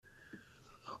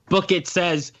Book It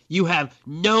says you have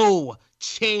no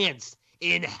chance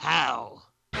in hell.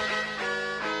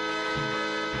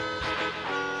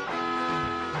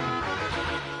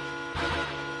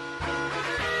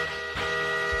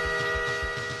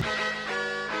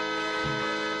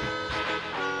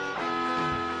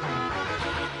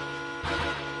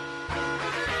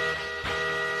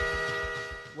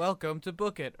 Welcome to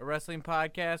Book It, a wrestling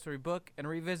podcast where we book and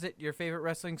revisit your favorite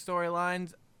wrestling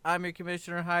storylines. I'm your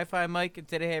commissioner, Hi-Fi Mike, and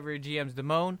today I have your GMs,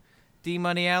 Damone,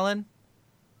 D-Money Allen.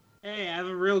 Hey, I have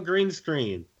a real green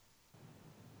screen.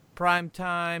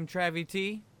 Primetime Travie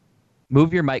T.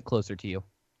 Move your mic closer to you.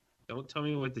 Don't tell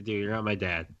me what to do. You're not my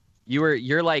dad.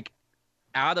 You're like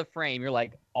out of frame. You're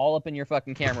like all up in your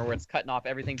fucking camera where it's cutting off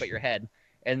everything but your head.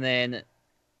 And then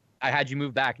I had you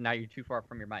move back, and now you're too far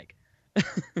from your mic.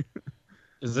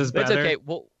 Is this That's better? okay.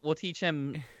 We'll teach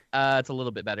him. It's a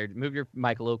little bit better. Move your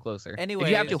mic a little closer. Anyway, if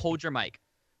you have to hold your mic.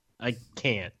 I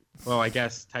can't. Well, I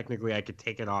guess technically I could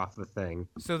take it off the thing.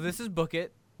 So this is Book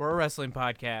It. We're a wrestling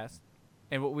podcast.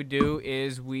 And what we do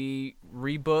is we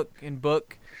rebook and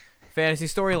book fantasy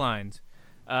storylines.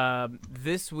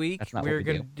 This week, we're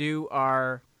going to do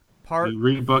our part You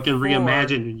rebook and 4,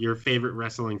 reimagine your favorite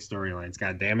wrestling storylines.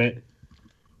 God damn it.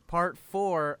 Part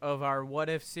 4 of our What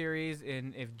If series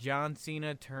in If John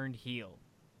Cena Turned Heel.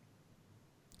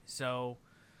 So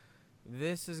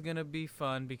this is going to be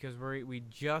fun because we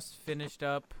just finished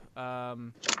up,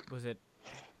 was it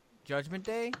Judgment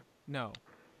Day? No.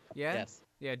 Yeah? Yes.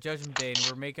 Yeah, Judgment Day, and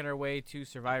we're making our way to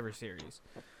Survivor Series.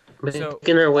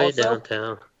 Making our way also,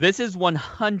 downtown. This is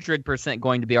 100%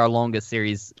 going to be our longest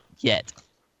series yet.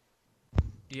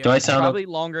 Yeah, Do I sound Probably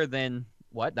longer than...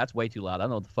 What? That's way too loud. I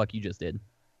don't know what the fuck you just did.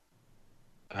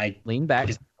 Lean back.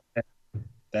 Is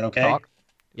that okay? Talk.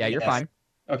 Yeah, you're Yes. fine.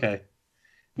 Okay.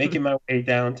 Making my way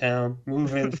downtown,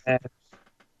 moving fast,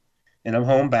 and I'm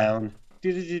homebound.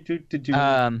 This Had to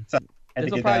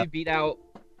will get probably that. beat out...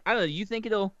 I don't know. You think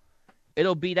it'll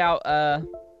beat out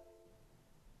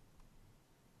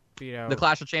beat out. the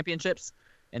Clash of Championships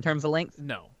in terms of length?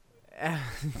 No.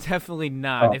 Definitely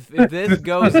not. Oh. If this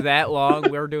goes that long,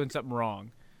 we're doing something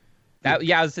wrong. That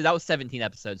was 17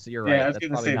 episodes, so you're right. Yeah, I was That's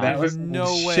gonna probably say not. that was No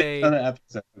a way. shit ton of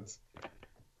episodes.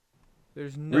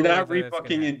 There's no We're way not that's gonna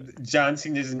rebooking happen. John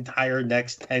Cena's entire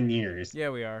next 10 years. Yeah,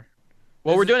 we are.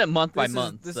 Well, we're This is- doing it month by This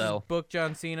month, is so Book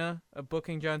John Cena, a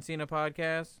Booking John Cena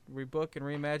podcast. We book and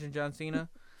reimagine John Cena.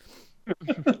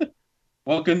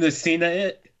 Welcome to Cena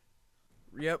It.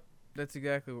 Yep, that's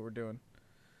exactly what we're doing.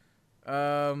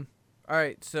 All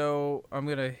right, so I'm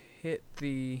gonna hit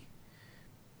the.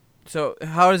 So,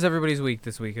 how is everybody's week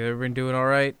this week? Have everyone doing all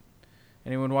right?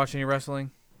 Anyone watching any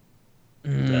wrestling?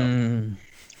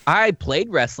 I played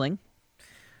wrestling.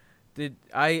 Did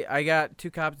I got 2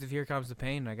 copies of Here Comes the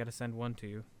Pain, and I got to send one to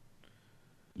you.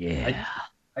 Yeah.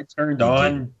 I turned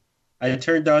on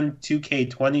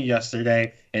 2K20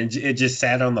 yesterday, and it just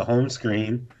sat on the home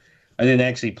screen. I didn't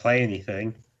actually play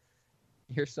anything.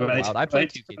 You're so But wild. I played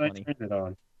I 2K20. turned it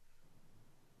on.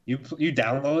 You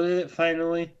downloaded it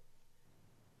finally?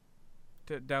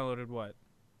 Downloaded what?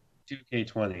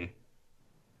 2K20.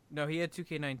 No, he had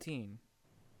 2K19.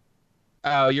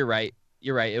 Oh, you're right.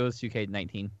 You're right. It was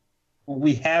 2K19. Well,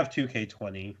 we have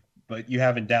 2K20, but you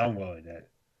haven't downloaded it.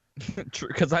 True,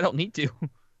 because I don't need to. All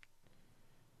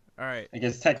right. I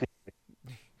guess technically.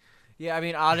 Yeah, I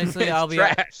mean, honestly, It's I'll be.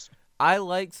 trash. I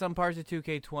like some parts of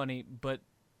 2K20, but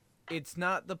it's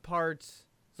not the parts.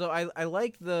 So I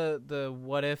like the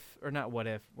what if, or not what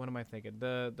if. What am I thinking?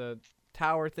 The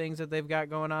tower things that they've got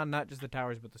going on, not just the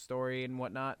towers, but the story and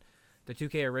whatnot. The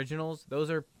 2K originals, those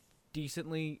are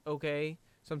decently okay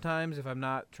sometimes if I'm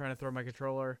not trying to throw my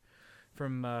controller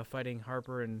from fighting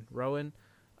Harper and Rowan.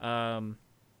 But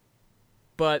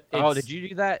Did you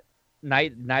do that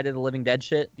Night of the Living Dead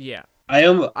shit? Yeah. I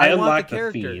want unlocked the the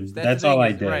characters. theme. the That's thing all I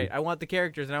is, did. Right. I want the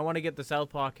characters, and I want to get the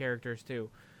Southpaw characters too.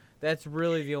 That's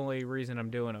really the only reason I'm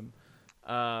doing them.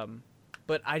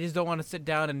 But I just don't want to sit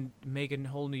down and make a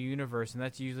whole new universe, and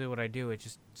that's usually what I do. It's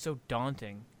just so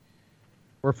daunting.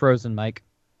 We're frozen, Mike.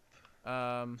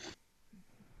 Oh,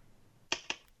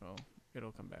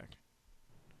 it'll come back.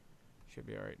 Should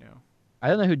be all right now. I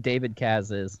don't know who David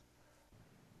Kaz is.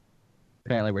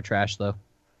 Apparently we're trash, though.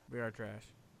 We are trash.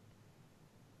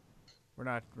 We're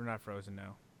not frozen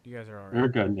now. You guys are all We're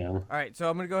right. good now. All right, so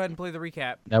I'm gonna go ahead and play the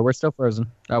recap. No, we're still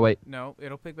frozen. Oh, wait. No,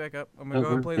 it'll pick back up. I'm gonna Oh, go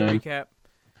ahead and play we're the good. recap.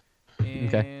 And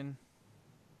Okay.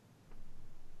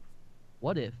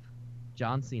 What if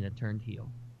John Cena turned heel?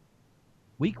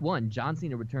 Week 1, John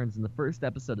Cena returns in the first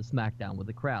episode of SmackDown with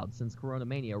the crowd since Corona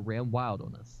Mania ran wild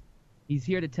on us. He's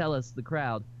here to tell us, the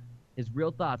crowd, his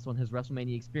real thoughts on his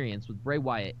WrestleMania experience with Bray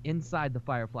Wyatt inside the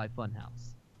Firefly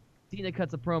Funhouse. Cena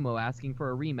cuts a promo asking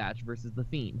for a rematch versus The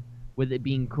Fiend, with it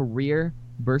being career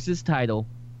versus title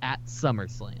at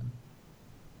SummerSlam.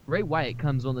 Bray Wyatt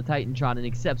comes on the Titantron and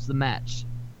accepts the match,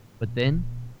 but then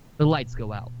the lights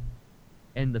go out,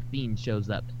 and The Fiend shows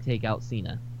up to take out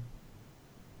Cena.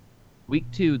 Week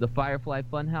 2, the Firefly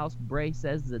Funhouse, Bray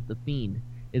says that The Fiend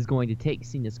is going to take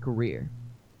Cena's career.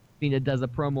 Cena does a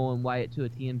promo on Wyatt to a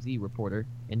TMZ reporter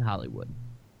in Hollywood.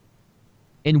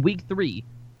 In Week 3,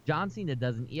 John Cena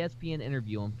does an ESPN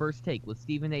interview on First Take with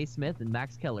Stephen A. Smith and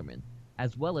Max Kellerman,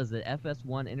 as well as an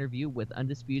FS1 interview with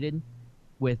Undisputed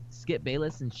with Skip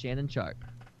Bayless and Shannon Sharp.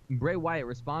 Bray Wyatt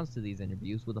responds to these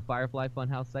interviews with a Firefly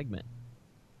Funhouse segment.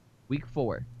 Week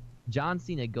 4, John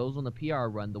Cena goes on a PR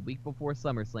run the week before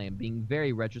SummerSlam, being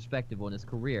very retrospective on his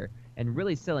career and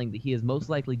really selling that he is most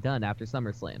likely done after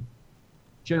SummerSlam.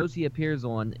 Shows he appears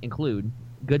on include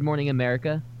Good Morning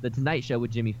America, The Tonight Show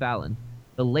with Jimmy Fallon,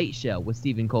 The Late Show with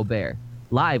Stephen Colbert,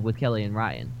 Live with Kelly and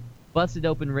Ryan, Busted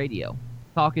Open Radio,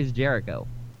 Talk is Jericho,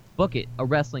 Book It, a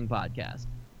wrestling podcast,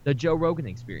 The Joe Rogan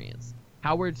Experience,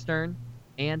 Howard Stern,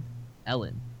 and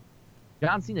Ellen.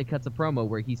 John Cena cuts a promo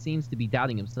where he seems to be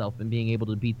doubting himself and being able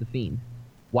to beat The Fiend.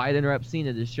 Wyatt interrupts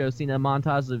Cena to show Cena a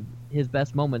montage of his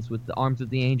best moments with the Arms of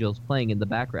the Angels playing in the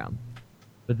background.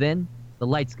 But then, the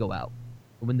lights go out.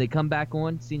 And when they come back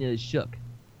on, Cena is shook.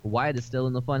 But Wyatt is still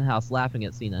in the funhouse laughing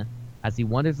at Cena as he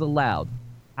wonders aloud,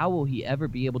 how will he ever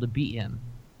be able to beat him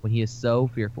when he is so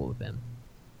fearful of him?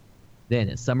 Then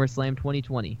at SummerSlam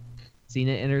 2020,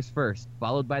 Cena enters first,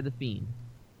 followed by The Fiend.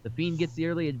 The Fiend gets the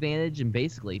early advantage and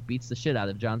basically beats the shit out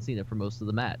of John Cena for most of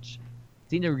the match.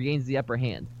 Cena regains the upper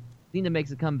hand. Cena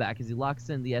makes a comeback as he locks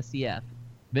in the SCF.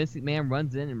 Vince McMahon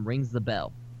runs in and rings the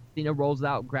bell. Cena rolls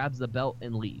out, grabs the belt,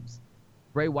 and leaves.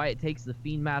 Bray Wyatt takes the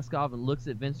Fiend mask off and looks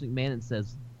at Vince McMahon and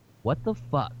says, "What the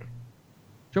fuck?"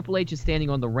 Triple H is standing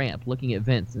on the ramp looking at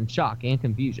Vince in shock and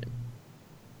confusion.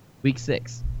 Week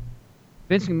 6.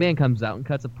 Vince McMahon comes out and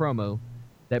cuts a promo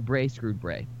that Bray screwed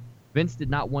Bray. Vince did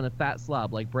not want a fat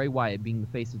slob like Bray Wyatt being the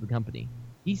face of the company.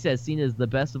 He says Cena is the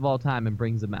best of all time and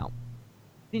brings him out.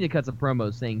 Cena cuts a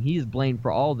promo saying he is blamed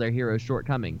for all their heroes'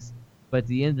 shortcomings, but at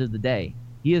the end of the day,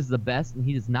 he is the best and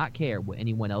he does not care what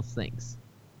anyone else thinks.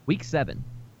 Week 7.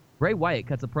 Bray Wyatt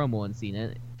cuts a promo on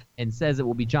Cena and says it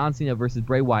will be John Cena versus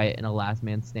Bray Wyatt in a last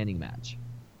man standing match.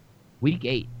 Week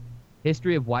 8.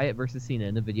 History of Wyatt versus Cena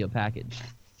in a video package.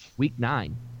 Week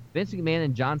 9. Vince McMahon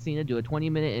and John Cena do a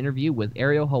 20-minute interview with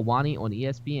Ariel Helwani on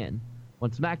ESPN. On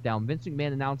SmackDown, Vince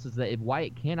McMahon announces that if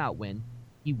Wyatt cannot win,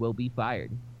 he will be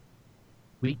fired.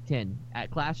 Week 10. At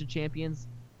Clash of Champions,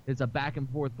 there's a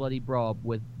back-and-forth bloody brawl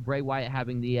with Bray Wyatt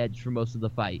having the edge for most of the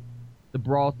fight. The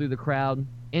brawl through the crowd,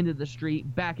 into the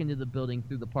street, back into the building,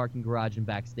 through the parking garage, and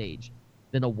backstage.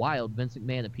 Then a wild Vince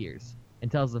McMahon appears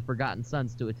and tells the Forgotten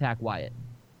Sons to attack Wyatt.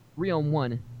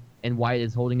 3-on-1, and Wyatt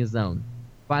is holding his own.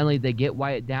 Finally, they get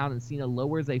Wyatt down, and Cena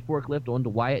lowers a forklift onto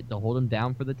Wyatt to hold him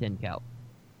down for the 10 count.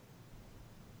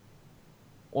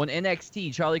 On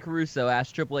NXT, Charlie Caruso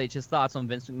asked Triple H his thoughts on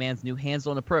Vince McMahon's new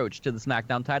hands-on approach to the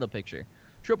SmackDown title picture.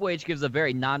 Triple H gives a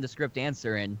very nondescript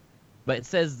answer, but it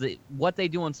says that what they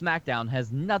do on SmackDown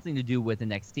has nothing to do with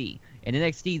NXT. In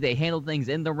NXT, they handle things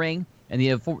in the ring, and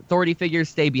the authority figures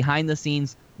stay behind the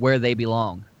scenes where they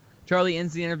belong. Charlie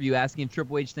ends the interview asking if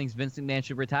Triple H thinks Vince McMahon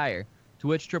should retire, to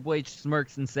which Triple H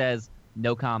smirks and says,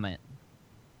 "No comment."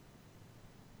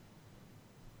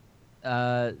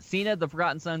 Cena, the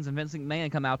Forgotten Sons, and Vince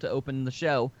McMahon come out to open the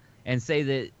show and say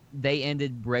that they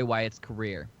ended Bray Wyatt's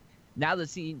career. Now the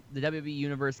WWE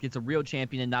Universe gets a real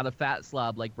champion and not a fat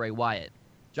slob like Bray Wyatt.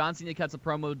 John Cena cuts a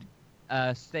promo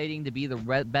stating to be the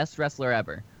best wrestler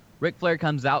ever. Ric Flair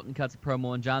comes out and cuts a promo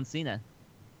on John Cena.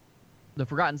 The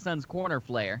Forgotten Sons corner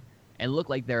Flair and look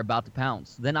like they're about to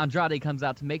pounce. Then Andrade comes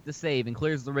out to make the save and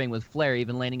clears the ring, with Flair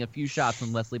even landing a few shots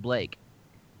from Wesley Blake.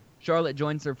 Charlotte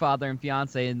joins her father and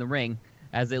fiancé in the ring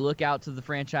as they look out to the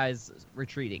franchise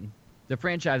retreating. The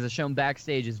franchise is shown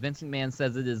backstage as Vince McMahon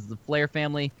says it is the Flair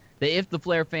family, that if the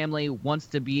Flair family wants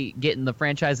to get in the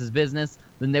franchise's business,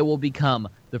 then they will become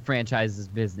the franchise's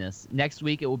business. Next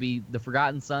week, it will be the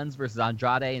Forgotten Sons versus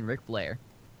Andrade and Ric Flair.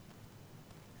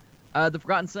 The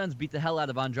Forgotten Sons beat the hell out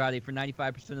of Andrade for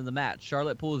 95% of the match.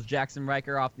 Charlotte pulls Jackson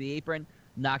Riker off the apron,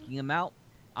 knocking him out.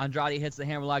 Andrade hits the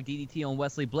hammerlock DDT on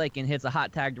Wesley Blake and hits a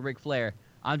hot tag to Ric Flair.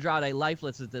 Andrade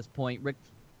lifeless at this point. Ric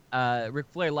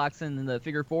Flair locks in the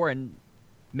figure 4 and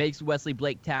makes Wesley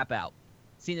Blake tap out.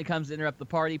 Cena comes to interrupt the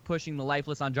party, pushing the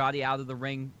lifeless Andrade out of the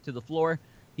ring to the floor.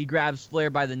 He grabs Flair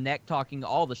by the neck, talking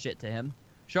all the shit to him.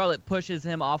 Charlotte pushes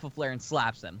him off of Flair and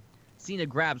slaps him. Cena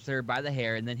grabs her by the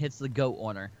hair and then hits the goat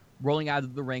on her, rolling out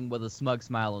of the ring with a smug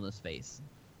smile on his face.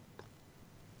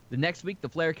 The next week, the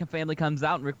Flair family comes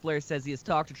out, and Ric Flair says he has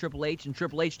talked to Triple H, and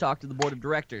Triple H talked to the board of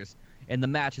directors, and the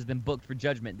match has been booked for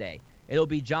Judgment Day. It'll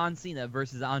be John Cena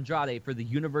versus Andrade for the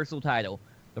Universal title.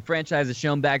 The franchise is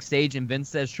shown backstage, and Vince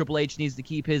says Triple H needs to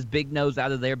keep his big nose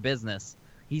out of their business.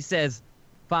 He says,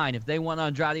 fine, if they want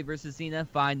Andrade versus Cena,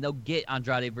 fine, they'll get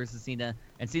Andrade versus Cena,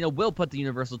 and Cena will put the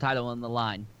Universal title on the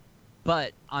line.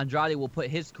 But Andrade will put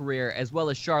his career, as well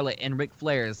as Charlotte and Ric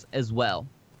Flair's, as well.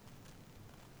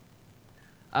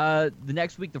 The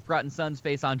next week, the Forgotten Sons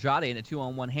face Andrade in a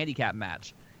 2-on-1 handicap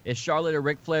match. If Charlotte or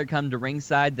Ric Flair come to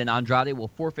ringside, then Andrade will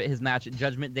forfeit his match at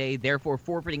Judgment Day, therefore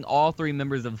forfeiting all 3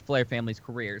 members of the Flair family's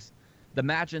careers. The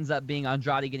match ends up being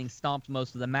Andrade getting stomped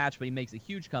most of the match, but he makes a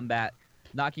huge comeback,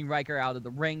 knocking Riker out of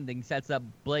the ring, then sets up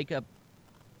Blake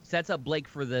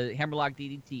for the Hammerlock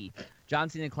DDT. John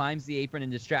Cena climbs the apron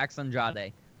and distracts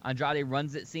Andrade. Andrade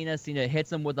runs at Cena. Cena hits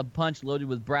him with a punch loaded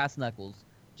with brass knuckles.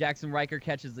 Jackson Riker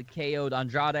catches the KO'd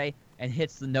Andrade and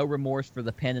hits the No Remorse for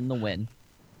the pin and the win.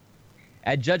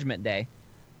 At Judgment Day,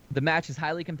 the match is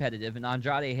highly competitive, and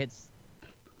Andrade hits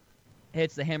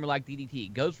the Hammerlock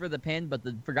DDT. Goes for the pin, but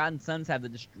the Forgotten Sons have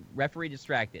the referee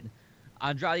distracted.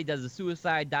 Andrade does a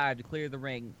suicide dive to clear the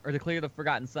ring, or to clear the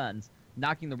Forgotten Sons,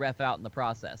 knocking the ref out in the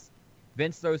process.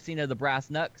 Vince throws Cena the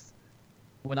brass knucks.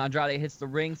 When Andrade hits the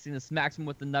ring, Cena smacks him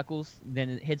with the knuckles,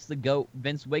 then it hits the goat.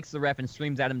 Vince wakes the ref and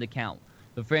screams at him to count.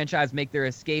 The franchise make their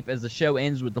escape as the show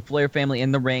ends with the Flair family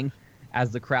in the ring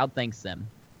as the crowd thanks them.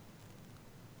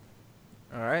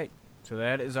 All right. So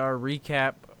that is our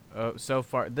recap so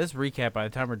far. This recap, by the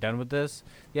time we're done with this,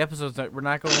 the episodes, we're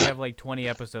not going to have like 20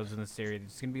 episodes in the series.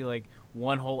 It's going to be like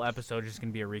one whole episode just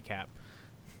going to be a recap.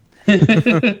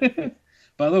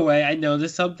 By the way, I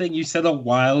noticed something. You said a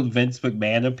wild Vince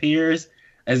McMahon appears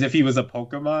as if he was a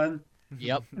Pokemon.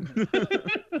 Yep.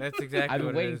 That's exactly I've been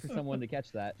what waiting it is. for someone to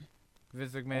catch that.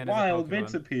 Vince McMahon Wild is a Pokemon.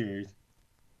 Vince appears.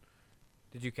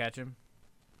 Did you catch him?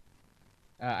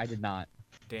 I did not.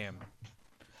 Damn.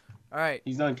 All right.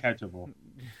 He's uncatchable.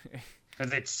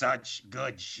 Because it's such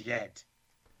good shit.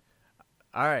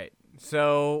 All right.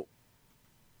 So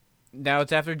now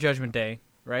it's after Judgment Day,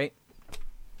 right?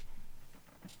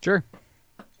 Sure.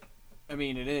 I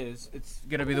mean, it is. It's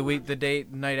gonna be the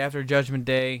night after Judgment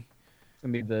Day, It's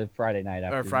gonna be the Friday night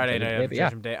after. or Friday night after but yeah.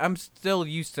 Judgment Day. I'm still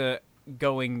used to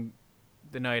going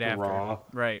the night after. Raw.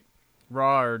 Right.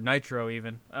 Raw or Nitro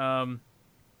even.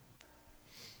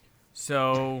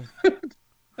 So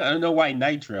I don't know why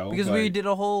Nitro. because but we did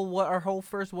our whole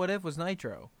first What If was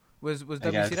Nitro. Was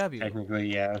I guess WCW.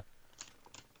 technically, yeah.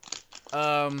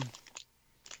 I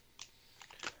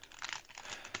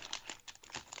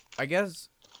guess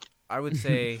I would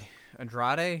say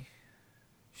Andrade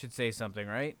should say something,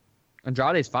 right?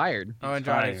 Andrade's fired. Oh,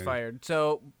 Andrade's fired.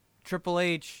 So Triple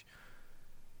H.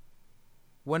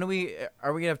 When are we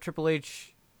gonna have Triple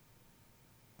H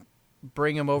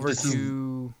bring him over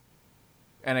to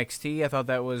NXT? I thought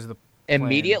that was the plan.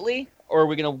 Immediately, or are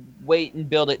we gonna wait and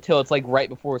build it till it's like right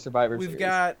before Survivor Series? We've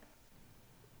got.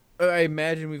 I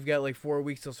imagine we've got like 4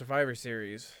 weeks till Survivor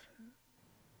Series.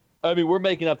 I mean, we're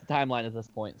making up the timeline at this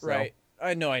point. So. Right.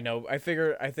 I know. I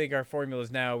think our formula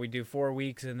is now we do 4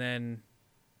 weeks and then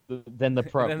Then the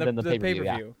pay-per-view. pay-per-view.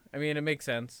 Yeah. I mean, it makes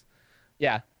sense.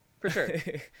 Yeah, for sure.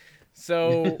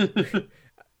 So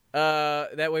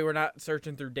that way we're not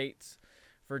searching through dates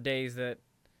for days that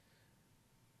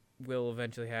will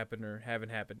eventually happen or haven't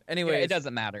happened. Anyway, Yeah, it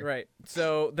doesn't matter. Right.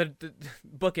 So the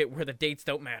book it where the dates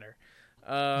don't matter.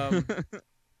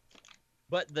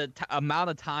 But the amount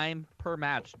of time per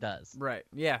match does. Right.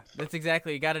 Yeah, that's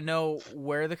exactly. You got to know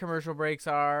where the commercial breaks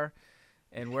are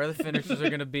and where the finishes are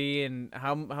going to be and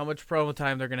how much promo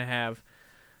time they're going to have.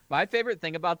 My favorite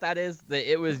thing about that is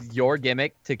that it was your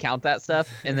gimmick to count that stuff,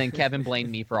 and then Kevin blamed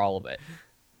me for all of it.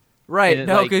 Right. And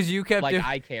No, because you kept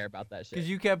I care about that shit. because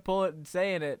you kept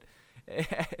saying it.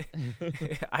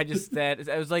 I just it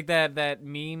was like that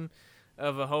meme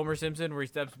of a Homer Simpson where he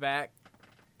steps back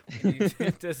and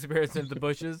he disappears into the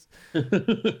bushes.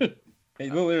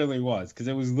 It literally was, because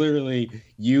it was literally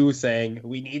you saying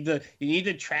you need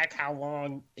to track how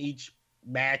long each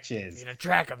match is. You need to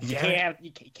track them. You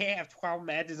can't have 12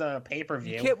 matches on a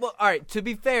pay-per-view. Well, all right. To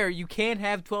be fair, you can't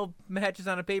have 12 matches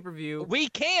on a pay-per-view. We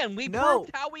can. We No.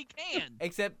 proved how we can.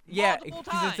 Except, Multiple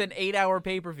because it's an 8-hour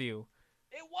pay-per-view.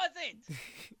 It wasn't.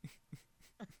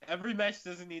 Every match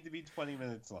doesn't need to be 20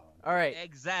 minutes long. All right.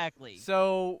 Exactly.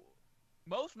 So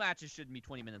Most matches shouldn't be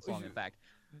 20 minutes long, in fact.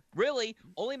 Really,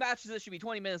 only matches that should be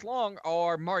 20 minutes long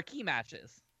are marquee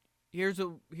matches. here's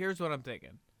what I'm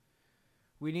thinking.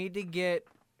 We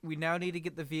now need to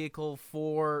get the vehicle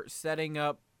for setting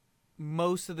up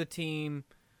most of the team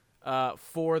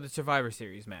for the Survivor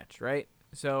Series match, right?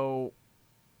 So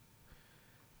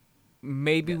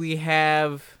maybe we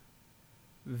have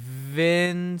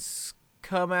Vince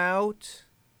come out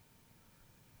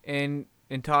and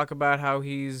talk about how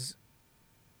he's...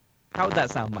 How would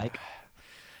that sound, Mike?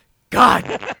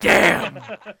 God damn!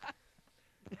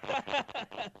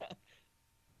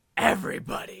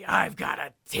 Everybody, I've got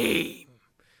a team.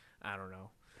 I don't know.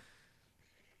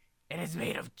 And it's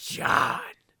made of John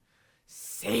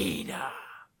Cena.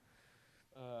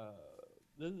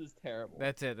 This is terrible.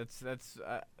 That's it. That's.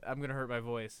 I'm gonna hurt my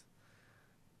voice.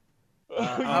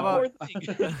 Poor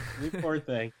thing. You poor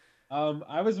thing.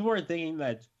 I was more thinking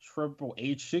that Triple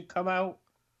H should come out.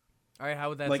 All right, how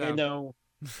would that Like, sound? I know.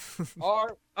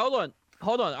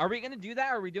 Hold on. Are we gonna do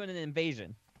that, or are we doing an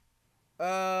invasion?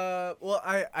 Well,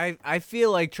 I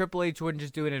feel like Triple H wouldn't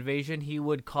just do an invasion. He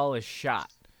would call a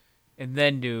shot, and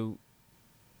then do.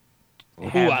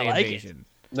 I like it.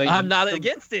 Like, I'm not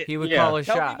against it. He would Yeah. call a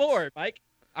Tell shot. me more, Mike.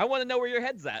 I want to know where your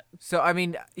head's at. So I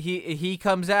mean, he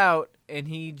comes out and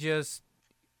he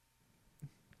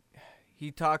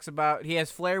talks about he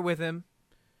has Flair with him.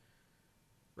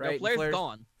 Right, No, Flair's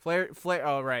gone. Flair.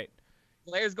 Oh, right.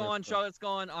 Flair's gone. Charlotte's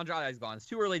gone. Andrade's gone. It's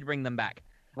too early to bring them back.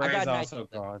 Ray's I got an also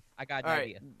idea. gone. I got All an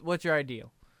right. idea. What's your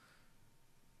ideal?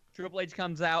 Triple H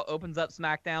comes out, opens up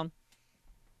SmackDown.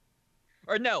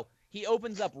 Or no, he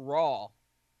opens up Raw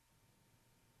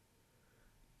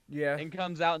Yeah. and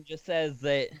comes out and just says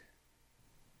that,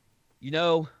 you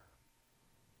know,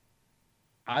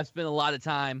 I've spent a lot of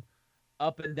time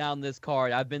up and down this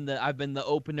card. I've been the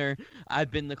opener.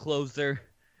 I've been the closer.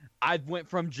 I've went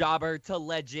from jobber to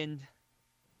legend.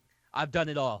 I've done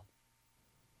it all.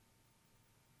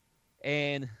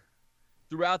 And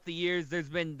throughout the years, there's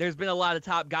been a lot of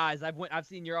top guys. I've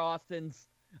seen your Austins.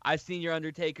 I've seen your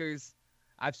Undertakers.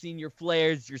 I've seen your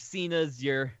Flairs, your Cenas,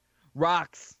 your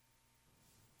Rocks,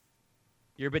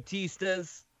 your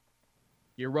Batistas,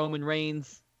 your Roman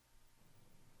Reigns.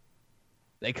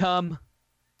 They come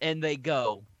and they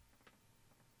go.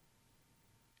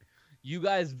 You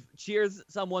guys cheers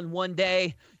someone one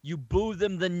day, you boo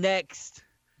them the next.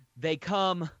 They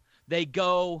come, they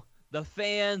go. The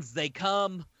fans, they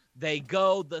come, they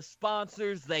go. The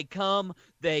sponsors, they come,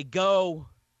 they go.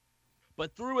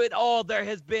 But through it all, there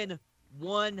has been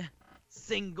one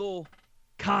single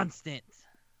constant.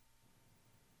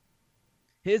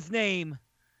 His name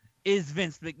is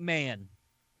Vince McMahon.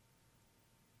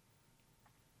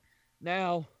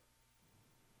 Now,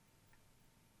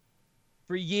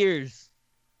 for years,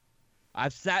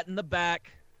 I've sat in the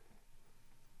back.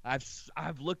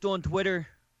 I've looked on Twitter,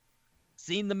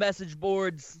 seen the message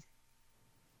boards,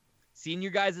 seen your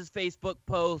guys' Facebook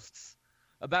posts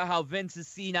about how Vince is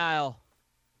senile.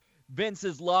 Vince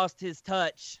has lost his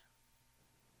touch.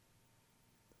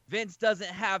 Vince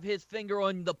doesn't have his finger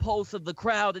on the pulse of the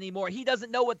crowd anymore. He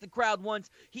doesn't know what the crowd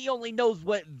wants. He only knows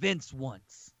what Vince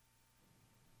wants.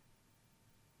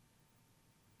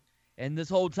 And this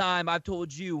whole time, I've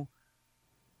told you,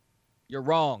 you're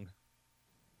wrong.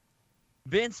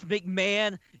 Vince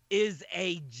McMahon is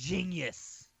a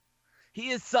genius. He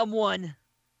is someone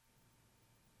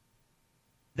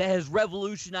that has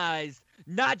revolutionized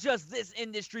not just this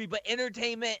industry, but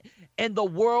entertainment and the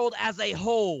world as a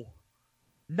whole.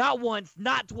 Not once,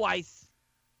 not twice,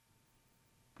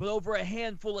 but over a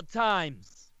handful of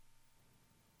times.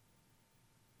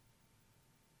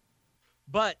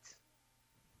 But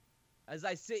as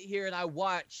I sit here and I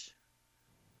watch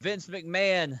Vince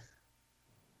McMahon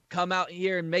come out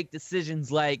here and make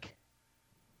decisions like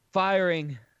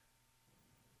firing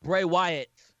Bray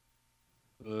Wyatt.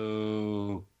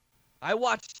 Ooh. I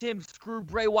watched him screw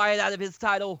Bray Wyatt out of his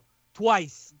title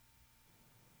twice.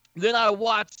 Then I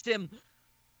watched him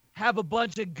have a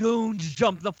bunch of goons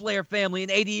jump the Flair family, an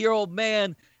 80-year-old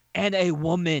man and a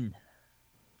woman.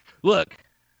 Look,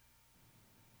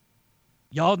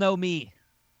 y'all know me.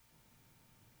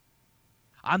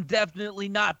 I'm definitely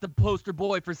not the poster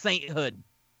boy for sainthood.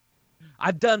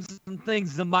 I've done some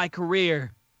things in my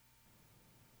career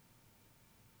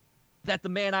that the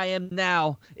man I am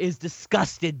now is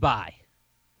disgusted by.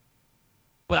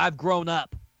 But I've grown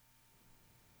up.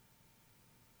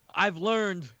 I've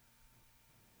learned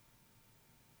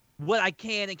what I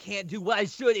can and can't do, what I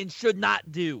should and should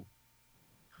not do.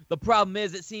 The problem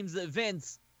is, it seems that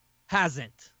Vince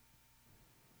hasn't.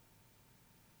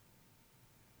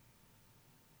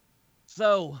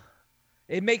 So,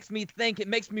 it makes me think, it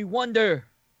makes me wonder,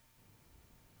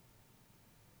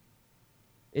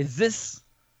 is this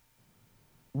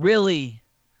really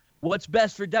what's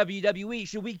best for WWE?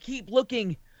 Should we keep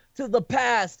looking to the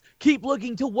past, keep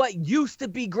looking to what used to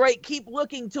be great, keep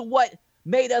looking to what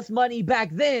made us money back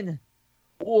then?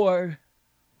 Or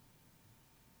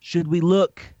should we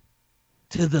look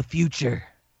to the future?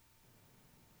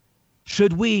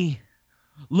 Should we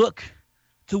look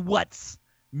to what's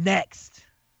next?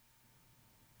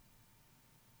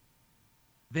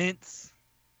 Vince,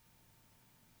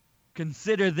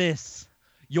 consider this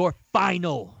your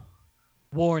final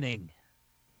warning.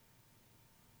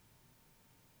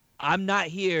 I'm not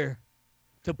here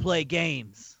to play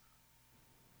games.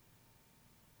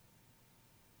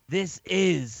 This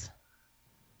is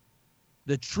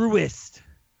the truest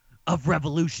of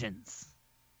revolutions.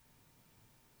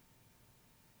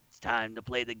 It's time to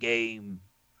play the game,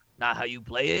 not how you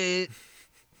play it.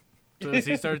 So does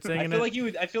he start singing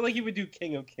I feel like he would do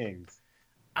King of Kings.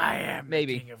 I am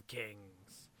Maybe. the King of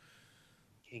Kings.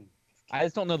 King. I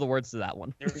just don't know the words to that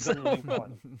one. There's only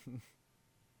one.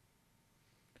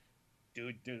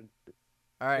 Dude.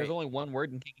 All right. There's only one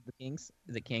word in King of the Kings.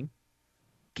 Is it King?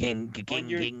 King. On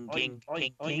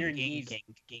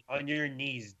your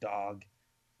knees, dog.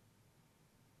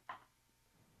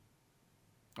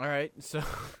 All right. So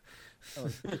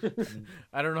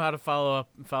I don't know how to follow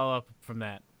up from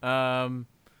that.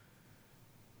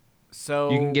 So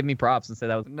You can give me props and say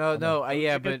that was no, It's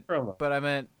a good promo. but I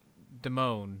meant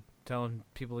Damone telling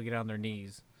people to get on their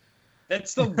knees.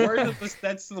 That's the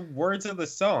words of the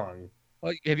song.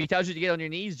 Well, if he tells you to get on your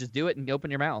knees, just do it and open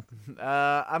your mouth.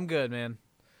 I'm good, man.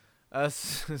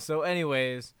 So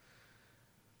anyways,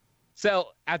 So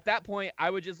at that point, I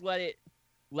would just let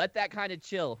that kind of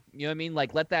chill. You know what I mean?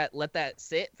 Like let that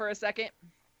sit for a second.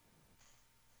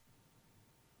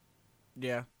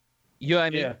 yeah. You know what I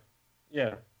mean?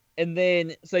 Yeah. And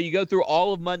then so you go through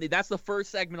all of Monday. That's the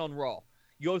first segment on Raw.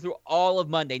 You go through all of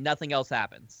Monday, nothing else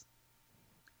happens.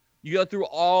 You go through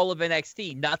all of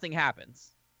NXT, nothing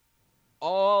happens.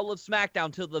 All of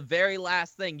SmackDown till the very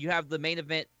last thing. You have the main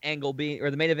event angle being, or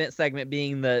the main event segment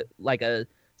being a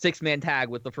 6-man tag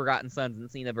with the Forgotten Sons and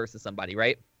Cena versus somebody,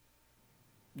 right?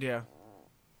 Yeah.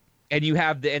 And you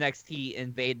have the NXT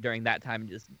invade during that time and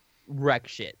just wreck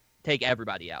shit. Take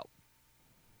everybody out.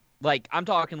 Like, I'm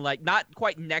talking like not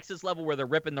quite Nexus level where they're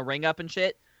ripping the ring up and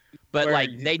shit, but Where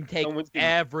like they take someone's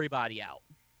everybody out.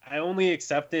 I only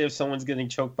accept it if someone's getting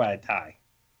choked by a tie.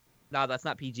 No, that's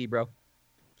not PG, bro.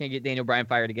 Can't get Daniel Bryan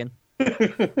fired again.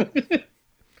 We're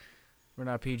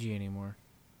not PG anymore.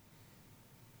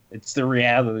 It's the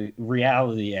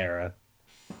reality era.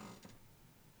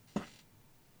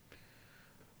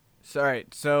 So, all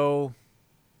right. So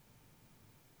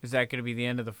is that going to be the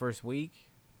end of the first week?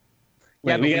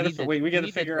 Yeah, we but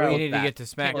gotta figure We out. need to get to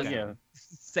Well, SmackDown. yeah.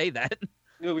 Say that.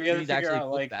 No, we We gotta need to figure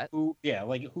actually out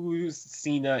flip that. who's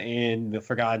Cena and the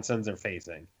Forgotten Sons are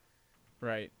facing.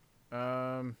 Right.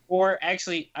 Or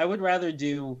actually, I would rather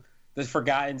do the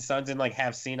Forgotten Sons and like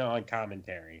have Cena on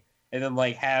commentary, and then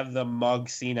like have the mug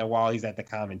Cena while he's at the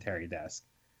commentary desk.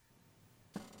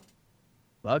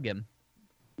 Bug him.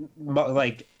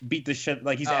 Like beat the shit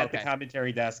like he's at the okay.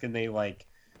 commentary desk, and they like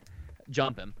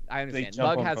Jump him. I understand. jump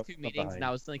Mug him has from 2 meetings, behind. and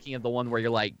I was thinking of the one where you're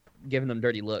like giving them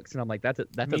dirty looks, and I'm like, that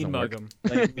Mean doesn't mug work. him.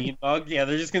 like mean mug. Yeah,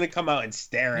 they're just gonna come out and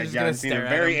stare They're at just John gonna Cena stare at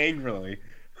very him. angrily.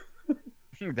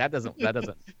 that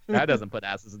doesn't put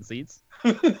asses in seats.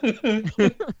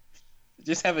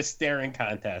 Just have a staring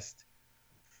contest.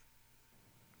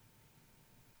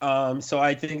 So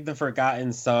I think the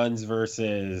Forgotten Sons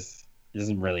versus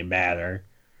doesn't really matter.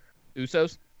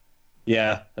 Usos.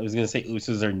 Yeah, I was gonna say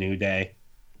Usos or New Day.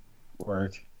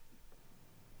 Work.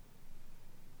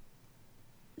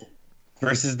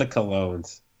 Versus the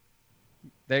Colognes.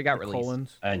 They got released.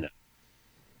 Colons. I know.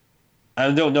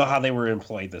 I don't know how they were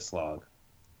employed this long.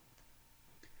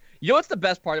 You know what's the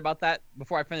best part about that?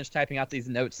 Before I finish typing out these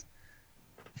notes,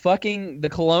 fucking the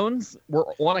Colognes were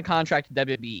on a contract to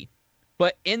WWE,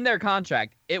 but in their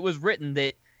contract, it was written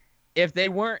that if they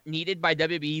weren't needed by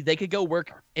WWE, they could go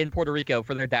work in Puerto Rico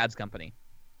for their dad's company.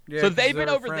 Yeah, So 'cause they've been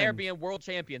they're over there friends. being world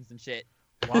champions and shit.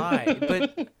 Why?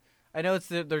 But I know it's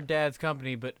their dad's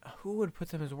company, but who would put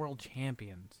them as world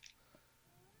champions?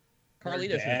 Their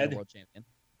Carlito should have dad? been world champion.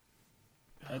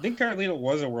 I think Carlito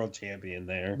was a world champion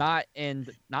there. Not in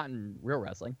real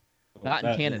wrestling. Not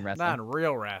in canon wrestling. Not in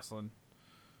real wrestling.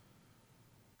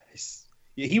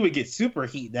 Yeah, he would get super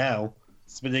heat now,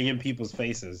 spitting in people's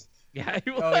faces. Yeah.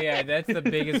 Oh yeah, that's the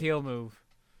biggest heel move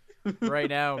right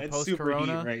now. That's Post super heat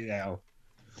Corona, right now.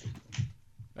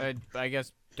 I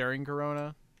guess during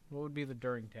Corona, what would be the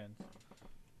during tense?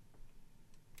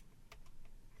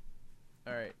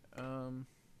 All right. All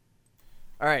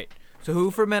right. So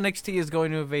who from NXT is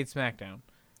going to invade SmackDown?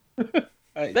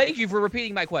 Thank you for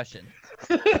repeating my question.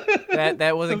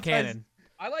 That wasn't Sometimes- canon.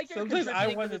 I like your Sometimes I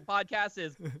contributing to this podcast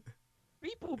is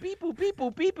beep boop beep boop beep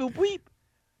boop beep boop beep.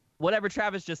 whatever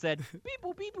Travis just said. Beep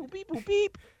boop beep boop beep boop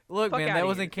beep. Look, Fuck man, outta that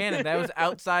wasn't here. canon. That was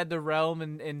outside the realm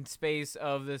and space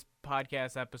of this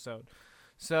podcast episode.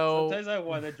 So Sometimes I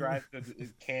want to drive the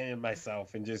cannon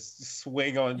myself and just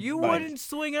swing on. you Mike. wouldn't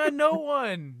swing on no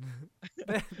one.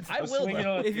 I I'm will. swinging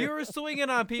Though. on If you. you were swinging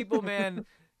on people, man,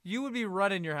 you would be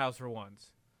running your house for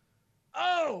once.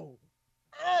 Oh.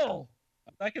 I'm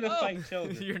not gonna Oh. fight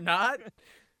children. You're not?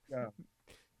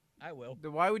 I will.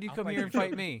 Then why would you I'll come fight here and you.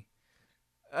 fight me?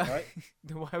 What?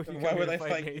 Then why would you come Why here would I and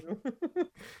fight me? you?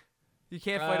 You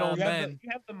can't fight Um, old you, have men. you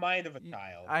have the mind of a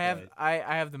child. I have but- I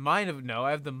have the mind of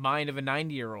I have the mind of a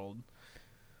 90-year-old.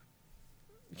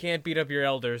 You can't beat up your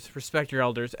elders. Respect your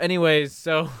elders. Anyways,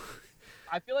 so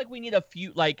I feel like we need a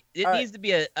few. Like it All right. needs to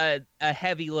be a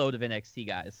heavy load of NXT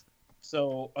guys.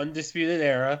 So Undisputed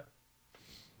Era.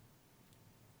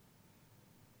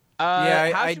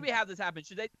 Yeah, How I- should we have this happen?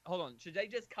 Should they hold on? Should they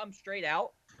just come straight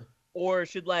out, or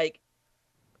should like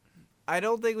I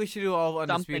don't think we should do all of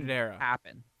Undisputed something Era.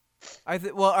 happen?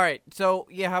 Well, all right. So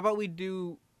yeah, how about we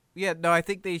do? Yeah, no, I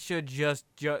think they should just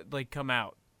like come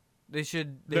out. They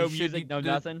should. They No should music, no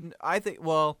nothing? I think.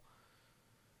 Well,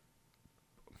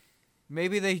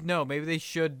 maybe they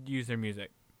should use their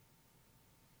music.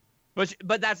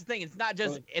 But that's the thing. It's not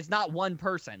just. Well- It's not one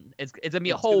person. It's gonna be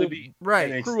a It's gonna whole be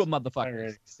Right. NXT crew of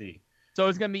motherfuckers. NXT. So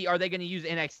it's gonna be. Are they gonna use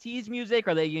NXT's music?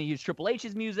 Are they gonna use Triple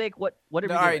H's music? What are we No,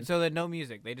 doing? all right. So then no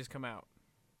music. They just come out.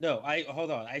 No,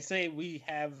 hold on. I say we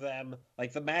have them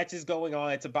like the match is going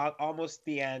on. It's about almost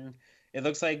the end. It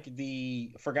looks like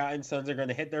the Forgotten Sons are going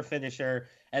to hit their finisher,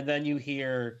 and then you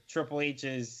hear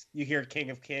you hear King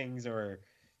of Kings or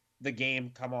the game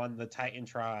come on the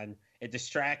Titantron. It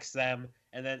distracts them,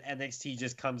 and then NXT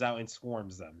just comes out and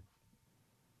swarms them.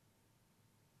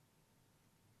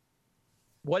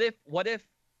 What if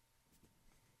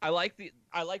I like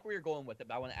where you're going with it,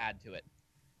 but I want to add to it.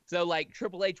 So like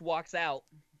Triple H walks out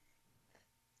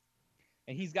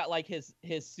and he's got like his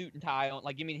suit and tie on,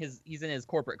 like you mean he's in his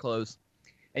corporate clothes.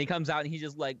 And he comes out and he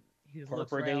just looks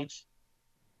Corporate around. H.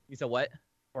 You said what?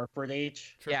 Corporate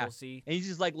H. Triple Yeah. C. And he's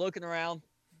just like looking around.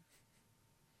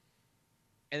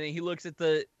 And then he looks at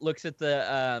the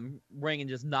ring and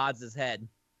just nods his head.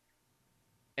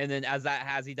 And then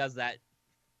as he does that,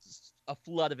 a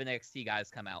flood of NXT guys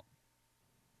come out.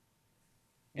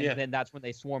 And Yeah. then that's when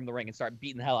they swarm the ring and start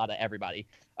beating the hell out of everybody.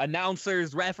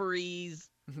 Announcers, referees,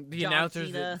 The John announcers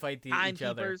Cena, that fight each other.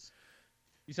 timekeepers.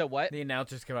 You said what? The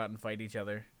announcers come out and fight each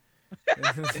other.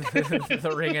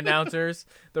 The ring announcers,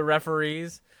 the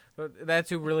referees. That's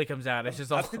who really comes out. It's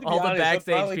just all, I'm gonna be all the honest, I'm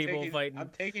backstage probably people taking- fighting. I'm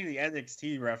taking the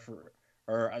NXT referee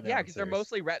or announcers. Yeah, because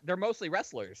they're mostly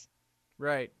wrestlers.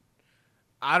 Right.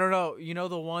 I don't know. You know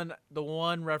the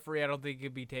one referee I don't think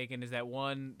could be taken is the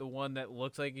one that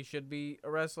looks like he should be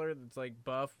a wrestler. That's like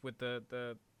buff with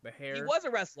the hair. He was a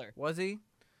wrestler. Was he?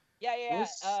 Yeah.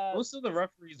 Most of the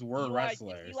referees were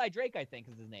wrestlers. Eli Drake, I think,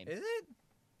 is his name. Is it?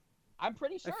 I'm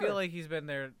pretty sure. I feel like he's been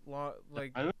there long.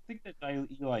 Like I don't think that's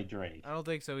Eli Drake. I don't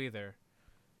think so either.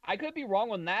 I could be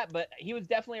wrong on that, but he was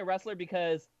definitely a wrestler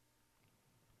because.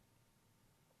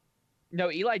 No,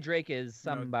 Eli Drake is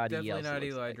somebody no, definitely else. not it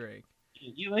looks Eli like. Drake.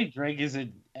 Eli Drake is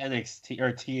in NXT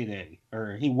or TNA,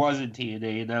 or he was in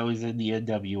TNA, and now he's in the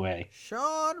NWA.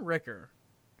 Sean Ricker.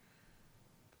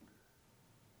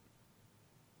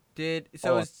 Did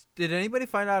anybody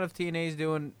find out if TNA's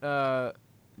doing no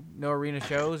arena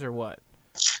shows or what?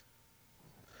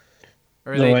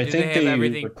 Or No, I do think have they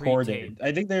everything recorded. pre-taped?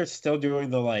 I think they're still doing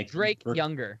the Drake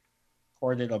Younger.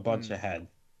 recorded a bunch ahead.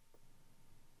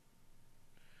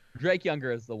 Drake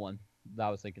Younger is the one that I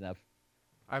was thinking of.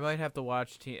 I might have to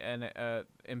watch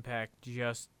Impact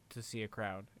just to see a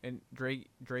crowd. And Drake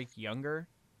Younger?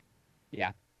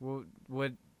 Yeah. What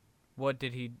was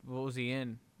he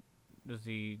in? Was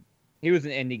he He was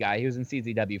an indie guy. He was in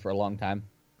CZW for a long time.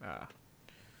 ah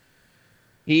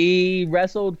He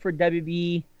wrestled for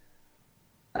WB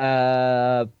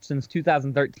since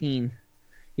 2013.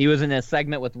 He was in a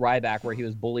segment with Ryback where he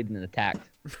was bullied and attacked.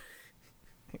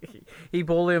 he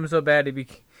bullied him so bad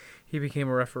he became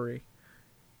a referee.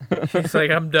 He's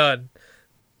like, I'm done.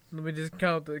 Let me just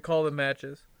call the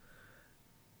matches.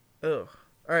 Ugh.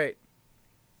 All right.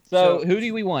 So So- who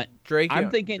do we want? Drake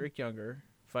Younger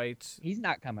fights. He's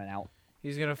not coming out.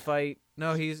 He's gonna fight.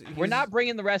 No, We're not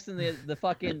bringing the rest of the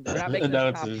fucking. We're not making this a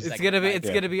Announcers. comedy It's segment, gonna be. right? It's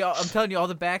gonna be. I'm telling you, all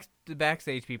the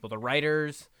backstage people, the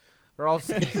writers, are all.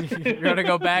 You're gonna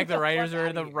go back. The writers are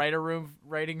in the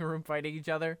writing room, fighting each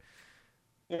other.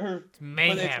 But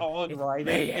Mayhem. it's all in It's writing.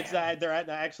 mayhem. It's not. They're not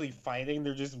actually fighting.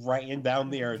 They're just writing down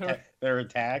their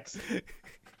attacks.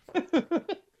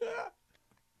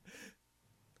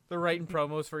 They're writing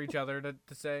promos for each other to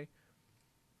say.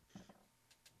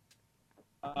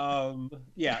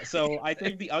 Yeah. So I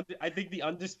think the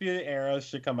Undisputed Era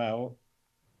should come out.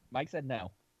 Mike said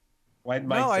no. Why did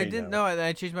Mike No, say I didn't. no? No,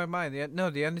 I changed my mind.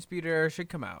 The Undisputed Era should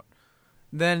come out.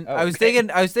 Then Oh, I was okay.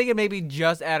 thinking maybe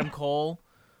just Adam Cole,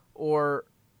 or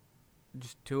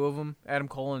just two of them, Adam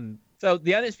Cole and So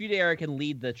the Undisputed Era can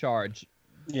lead the charge.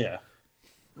 Yeah.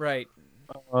 right.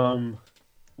 I'm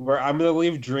gonna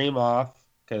leave Dream off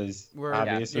because We're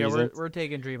obvious yeah, reasons. we're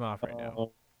taking Dream off right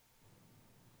now.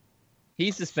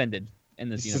 He's suspended in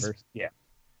this This is- universe. yeah.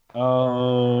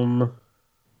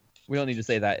 We don't need to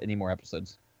say that any more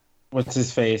episodes. What's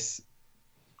his face?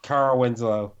 Carl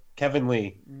Winslow, Kevin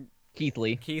Lee. Keith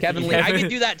Lee. Keith Kevin Lee. Lee. I can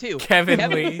do that too. Kevin Lee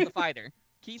Lee. is the fighter.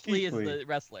 Keith Lee is Lee. the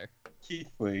wrestler. Keith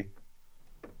Lee.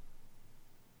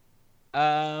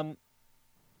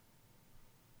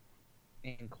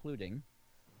 Including.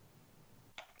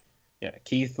 Yeah,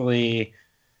 Keith Lee,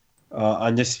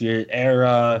 Undisputed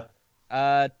Era,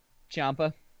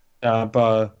 Ciampa.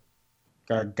 Ciampa,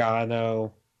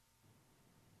 Gargano.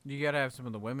 You gotta have some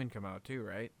of the women come out too,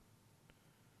 right?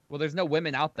 Well, there's no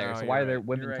women out there, Oh, so you're why are right. there You're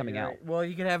women right, coming you're out? right. Well,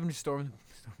 you could have them storm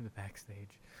the backstage,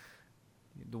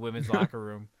 the women's locker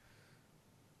room.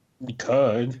 You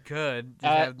could. You could. Just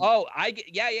have,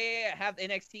 Yeah. Have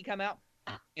NXT come out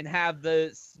and have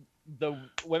the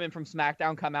women from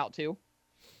SmackDown come out too,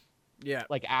 yeah,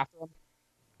 like after them.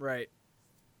 right.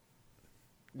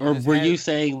 Or just were have- you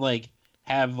saying like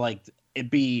have like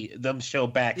it be them show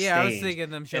backstage? Yeah, I was thinking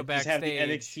them show and just have the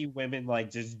backstage. NXT women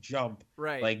like just jump,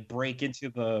 Right. like break into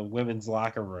the women's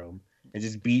locker room and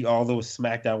just beat all those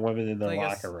SmackDown women in their It's like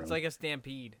locker room. It's like a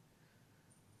stampede.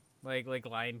 Like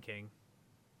Lion King.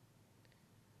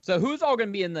 So who's all going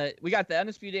to be in the? We got the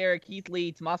Undisputed Era: Keith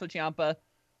Lee, Tommaso Ciampa,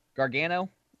 Gargano,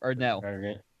 or no?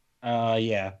 Okay.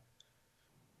 Yeah.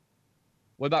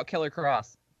 What about Killer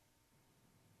Cross?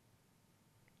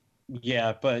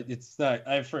 Yeah, but it's not.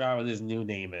 I forgot what his new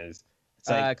name is. It's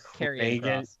like Karrion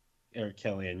Kross. or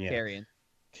Killian. Yeah, Karrion.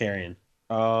 Karrion.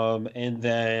 And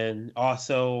then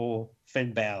also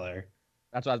Finn Balor.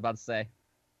 That's what I was about to say.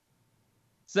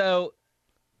 So,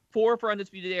 4 for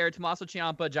Undisputed Era: Tommaso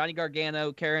Ciampa, Johnny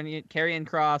Gargano, Karrion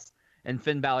Kross, and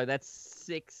Finn Balor. That's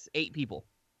 8 people.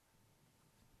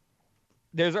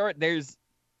 There's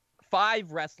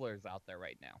 5 wrestlers out there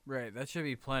right now. Right. That should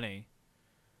be plenty.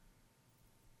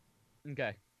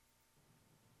 Okay.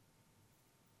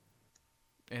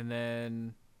 And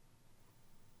then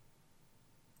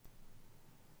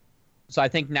So I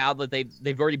think now that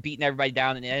they've already beaten everybody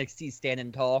down and NXT's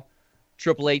standing tall,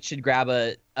 Triple H should grab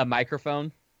a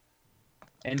microphone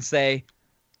and say,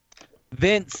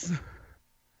 Vince,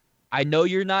 I know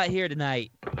you're not here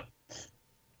tonight.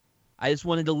 I just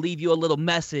wanted to leave you a little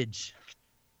message.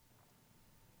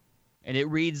 And it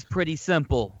reads pretty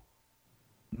simple.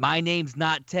 My name's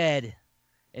not Ted,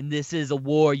 and this is a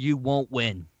war you won't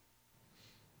win.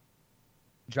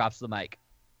 Drops the mic.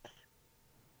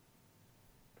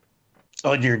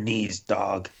 On your knees,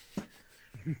 dog.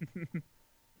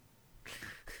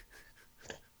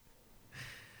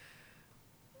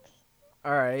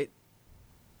 all right.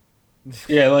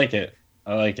 Yeah, I like it.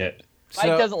 I like it. Mike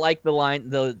doesn't like the line,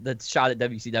 the shot at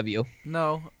WCW.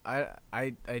 No,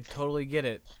 I totally get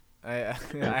it. I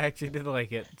actually did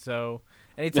like it. So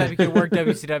anytime you can work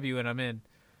WCW and I'm in.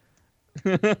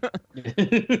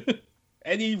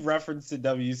 Any reference to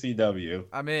WCW.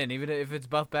 I'm in, even if it's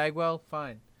Buff Bagwell,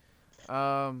 fine.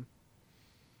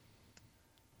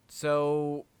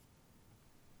 So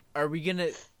are we gonna?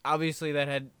 Obviously, that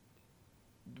had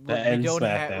That we ends don't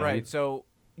have SmackDown. right. So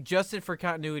just for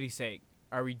continuity's sake,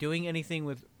 are we doing anything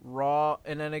with Raw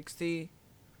and NXT?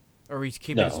 Or are we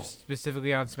keeping it No.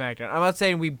 specifically on SmackDown? I'm not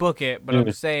saying we book it, but I'm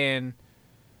Mm. saying,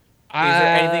 there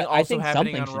anything I also think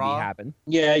happening something on should Raw? be happen.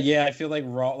 Yeah. I feel like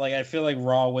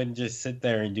Raw wouldn't just sit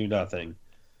there and do nothing.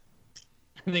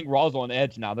 I think Raw's on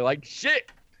edge now. They're like, shit.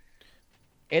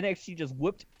 NXT just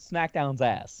whooped SmackDown's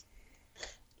ass.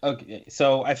 Okay,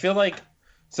 so I feel like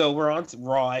we're on to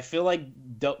Raw. I feel like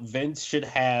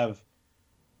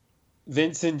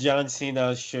Vince and John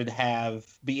Cena should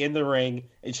be in the ring.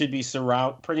 It should be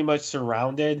pretty much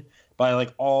surrounded by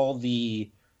like all the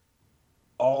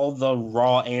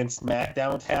Raw and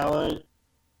SmackDown talent,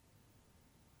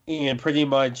 and pretty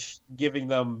much giving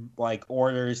them like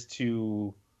orders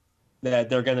that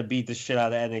they're gonna beat the shit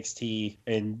out of NXT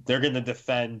and they're gonna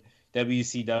defend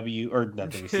WCW or not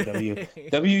WCW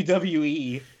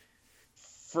WWE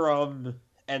from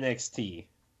NXT.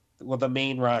 Well, the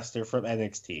main roster from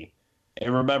NXT.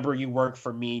 And remember, you work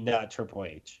for me, not Triple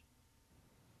H.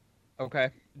 Okay.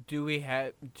 Do we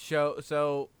have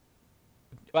so?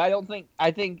 But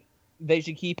I think they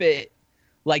should keep it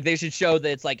Like they should show that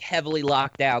it's like heavily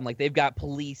locked down. Like they've got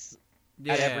police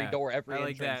Yeah, at every door, every I like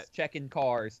entrance, that. checking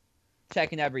cars,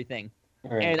 checking everything.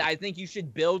 Right. And I think you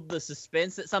should build the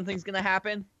suspense that something's gonna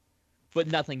happen, but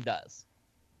nothing does.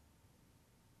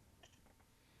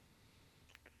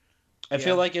 I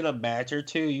feel like in a match or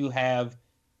two, you have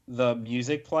the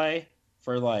music play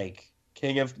for like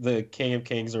King of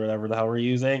Kings or whatever the hell we're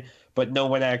using, but no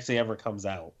one actually ever comes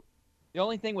out. The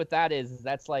only thing with that is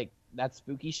that's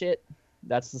spooky shit.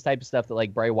 That's the type of stuff that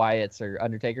like Bray Wyatt's or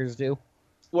Undertaker's do.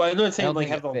 Well, I'm not saying don't like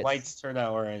think have it the fits. lights turn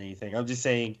out or anything. I'm just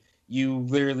saying you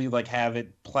literally like have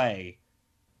it play.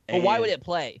 But why and would it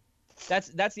play? That's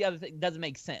the other thing. It doesn't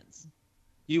make sense.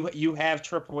 You have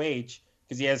Triple H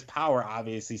because he has power,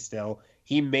 obviously. Still,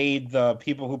 he made the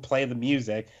people who play the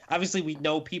music. Obviously, we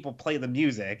know people play the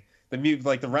music.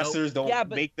 Like the wrestlers don't Yeah,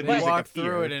 but make the They music walk appear.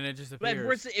 through it and it just But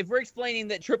appears. if we're explaining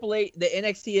that the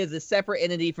NXT is a separate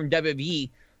entity from WWE,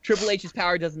 Triple H's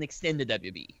power doesn't extend to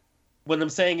WWE. What I'm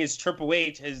saying is Triple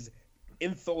H has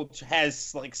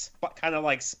like kind of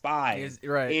like spies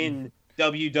Right. in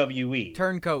WWE.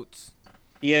 Turncoats.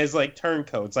 He has like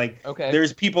turncoats. Like Okay.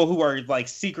 there's people who are like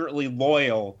secretly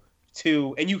loyal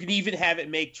to, and you can even have it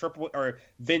make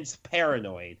Vince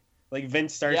paranoid. Like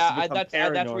Vince starts to become that's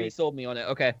paranoid. where you sold me on it.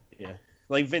 Okay. Yeah,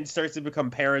 like Vince starts to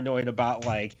become paranoid about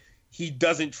like he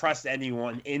doesn't trust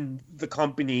anyone in the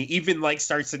company. Even like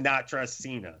starts to not trust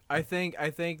Cena. I think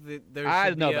that there. I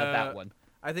should don't know be about that one.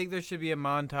 I think there should be a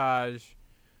montage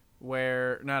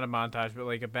where, not a montage, but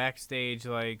like a backstage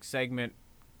like segment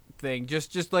thing.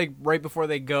 Just like right before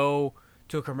they go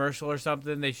to a commercial or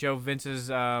something, they show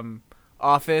Vince's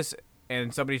office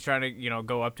and somebody's trying to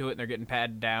go up to it and they're getting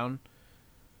patted down.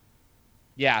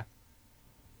 Yeah.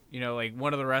 Like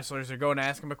one of the wrestlers are going to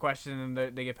ask him a question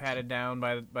and they get patted down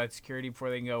by security before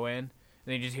they can go in. And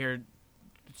they just hear,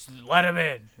 "Let him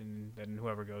in," and then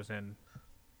whoever goes in,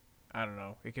 I don't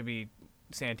know. It could be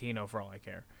Santino for all I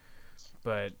care,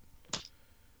 but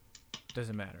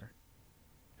doesn't matter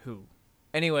who.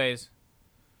 Anyways,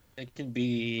 It can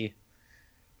be.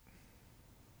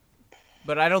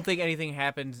 but I don't think anything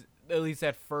happens at least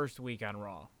that first week on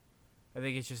Raw. I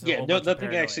think it's just a whole No, bunch of nothing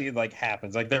paranoia. actually like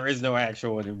happens. Like there is no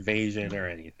actual invasion or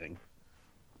anything.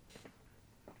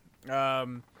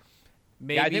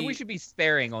 Maybe, Yeah, I think we should be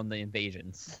sparing on the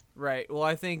invasions. Right. Well,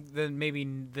 I think then maybe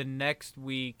the next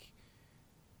week,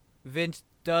 Vince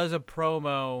does a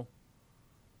promo,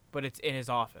 but it's in his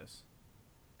office.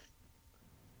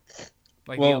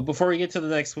 Like Well, before we get to the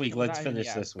next week, let's Not- finish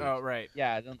yeah. this week. oh right.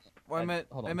 Yeah. I don't, Well,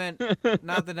 hold I on. meant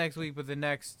not the next week, but the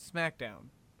next SmackDown.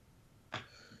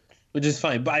 Which is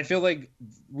fine, but I feel like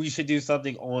we should do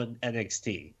something on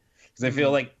NXT because I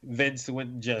feel like Vince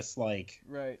wouldn't just like.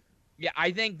 Right. Yeah,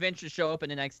 I think Vince should show up in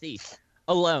NXT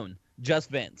alone, just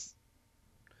Vince.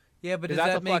 Yeah, but does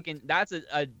Because that that's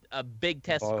a big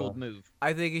testicle move.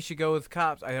 I think he should go with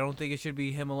cops. I don't think it should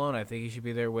be him alone. I think he should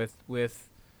be there with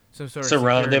some sort of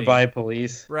Surrounded security. by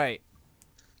police. Right.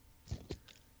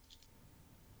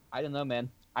 I don't know, man.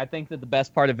 I think that the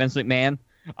best part of Vince McMahon,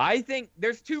 I think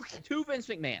there's two Vince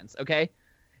McMahons, okay?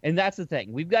 And that's the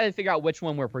thing. We've got to figure out which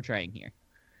one we're portraying here.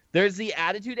 There's the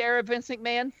Attitude Era Vince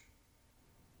McMahon,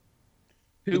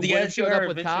 who But the would have showed Attitude up Era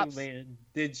with Vince cops. McMahon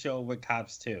did show up with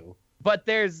cops too. But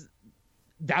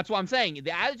that's what I'm saying.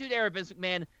 The Attitude Era Vince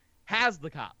McMahon has the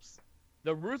cops.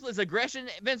 The Ruthless Aggression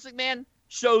Vince McMahon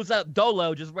shows up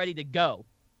dolo, just ready to go.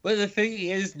 But the thing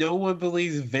is, no one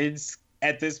believes Vince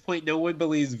at this point. No one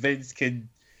believes Vince can,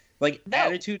 like, No.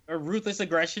 Attitude or Ruthless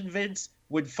Aggression. Vince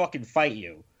would fucking fight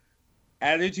you.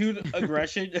 Attitude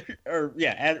Aggression or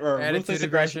Attitude Ruthless Aggression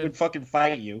Aggression. would fucking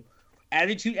fight you.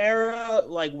 Attitude Era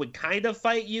like would kind of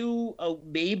fight you,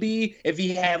 maybe if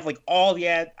he had like all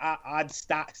the odds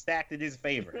stacked in his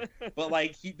favor. But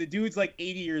like the dude's like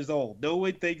 80 years old. No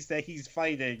one thinks that he's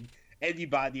fighting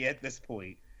anybody at this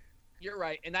point. You're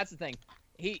right, and that's the thing.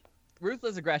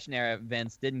 Ruthless Aggression Era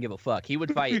Vince didn't give a fuck. He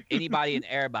would fight anybody and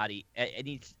everybody, and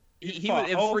it fought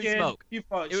was free Hogan, smoke. He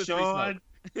fought It was free Shawn.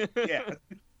 Yeah.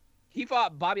 He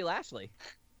fought Bobby Lashley.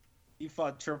 He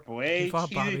fought Triple H. fought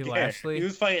Bobby didn't care. Lashley? He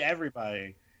was fighting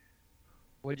everybody.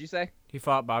 What did you say? He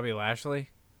fought Bobby Lashley.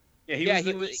 Yeah,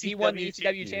 He won the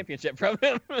ECW championship from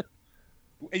him.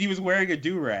 And he was wearing a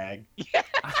do-rag.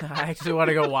 I actually want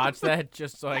to go watch that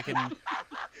just so I can.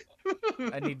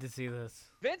 I need to see this.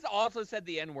 Vince also said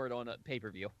the N-word on a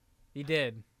pay-per-view. He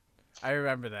did. I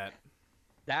remember that.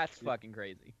 That's fucking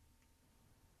crazy.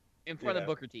 In front of Yeah.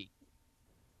 Booker T.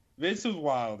 Vince was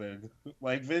wilding.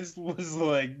 Like, Vince was,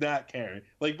 like, not caring.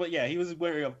 Like, but yeah, he was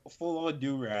wearing a full-on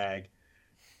do-rag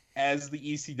as the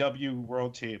ECW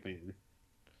World Champion.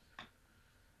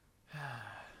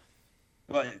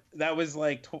 But that was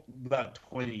like not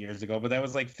 20 years ago, but that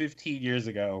was like 15 years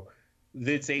ago.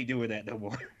 Vince ain't doing that no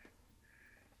more.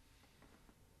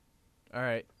 All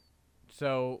right.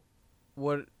 So,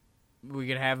 what we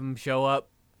can have him show up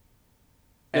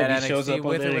Yeah, at he shows NXT up on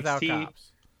with or without NXT.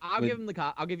 cops? I'll With- give him the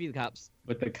cop. I'll give you the cops.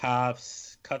 With the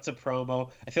cops, cuts a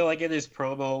promo. I feel like in his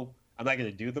promo, I'm not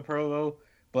gonna do the promo,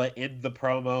 but in the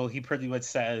promo, he pretty much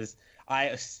says,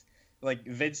 like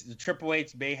Vince, Triple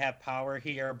H may have power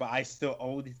here, but I still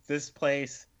own this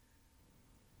place."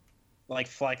 Like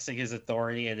flexing his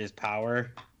authority and his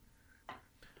power.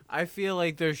 I feel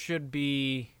like there should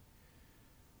be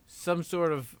some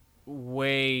sort of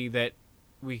way that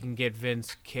we can get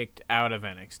Vince kicked out of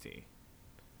NXT.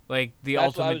 Like the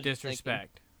That's what I ultimate was just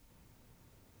disrespect.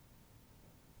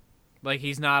 Like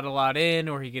he's not allowed in,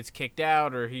 or he gets kicked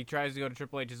out, or he tries to go to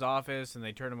Triple H's office and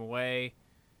they turn him away.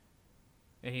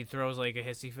 And he throws like a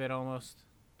hissy fit almost.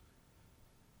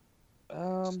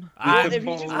 I'm if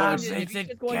he's just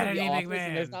Vincent going to the Kennedy office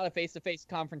and there's McMahon. not a face-to-face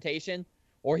confrontation,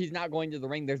 or he's not going to the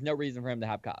ring, there's no reason for him to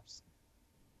have cops.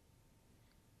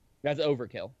 That's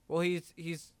overkill. Well,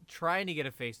 he's trying to get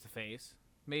a face to face.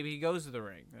 Maybe he goes to the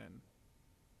ring then.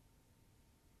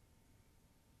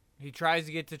 He tries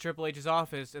to get to Triple H's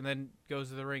office and then goes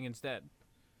to the ring instead.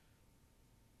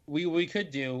 We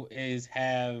could do is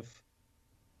have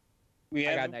we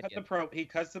I have got him an cut idea. he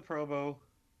cuts the promo,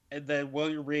 and then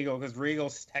William Regal, because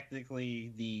Regal's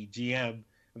technically the GM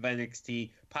of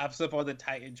NXT, pops up on the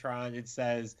Titantron and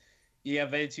says, "Yeah,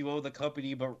 Vince, you own the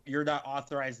company, but you're not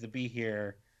authorized to be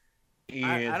here." And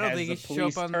I don't has think the he should show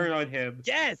police up on- turn on him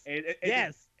Yes. and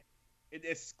Yes.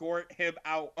 escort him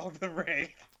out of the ring.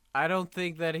 I don't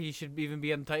think that he should even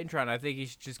be on the Titantron. I think he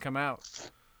should just come out.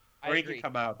 Or he can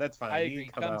come out. That's fine. I He agree.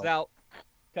 can Comes come out,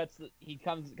 he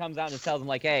comes out and tells him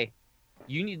like, "Hey,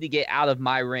 you need to get out of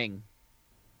my ring."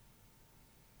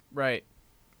 Right.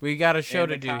 We got a show And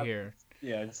to the do cop- here.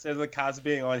 Yeah, instead of the cops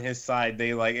being on his side,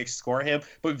 they like escort him.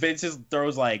 But Vince just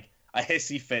throws like a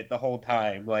hissy fit the whole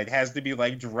time. Like has to be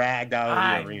like dragged out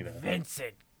of the arena.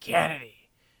 Vincent Kennedy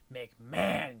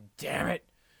McMahon, damn it.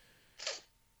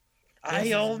 I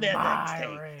This own is that my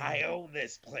NXT. ring. I own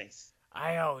this place.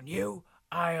 I own you.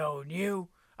 I own you.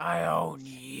 I own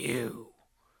you.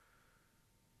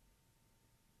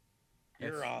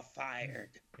 You're That's- all fired.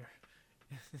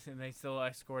 And they still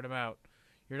escort him out.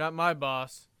 You're not my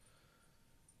boss.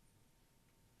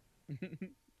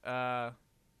 Not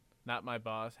my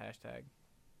boss, hashtag.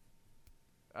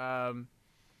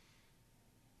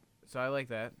 So I like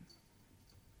that.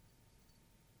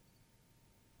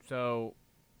 So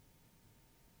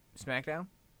SmackDown?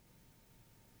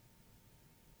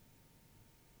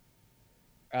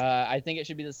 I think it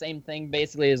should be the same thing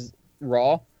basically as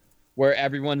Raw, where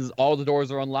all the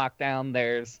doors are on lockdown.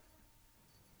 There's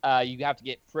you have to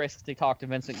get frisked to talk to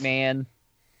Vince McMahon,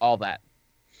 all that.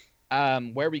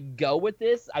 Where we go with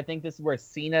this, I think this is where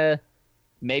Cena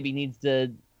maybe needs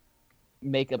to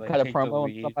make Like, cut a take the promo on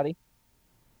lead. somebody.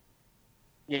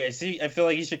 Yeah, see, I feel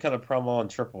like he should cut a promo on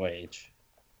Triple H.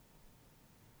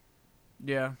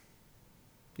 Yeah.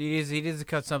 He needs to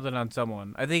cut something on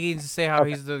someone. I think he needs to say how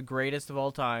he's the greatest of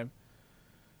all time.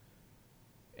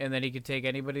 And then he could take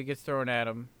anybody that gets thrown at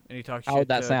him and he talks shit. How would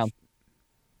that to- sound?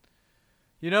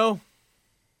 You know,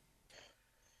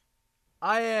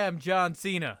 I am John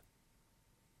Cena.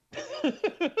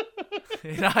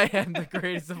 And I am the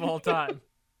greatest of all time.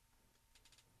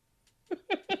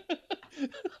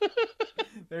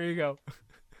 There you go.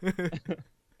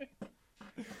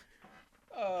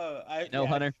 No,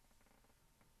 Hunter.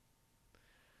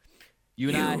 You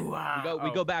and I, You,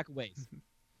 we go back a ways.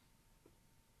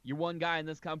 You're one guy in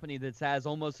this company that has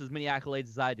almost as many accolades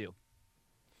as I do.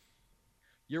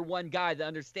 You're one guy that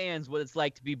understands what it's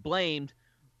like to be blamed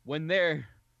when their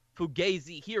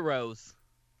Fugazi heroes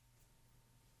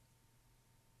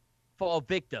fall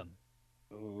victim.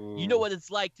 You know what it's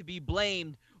like to be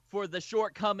blamed for the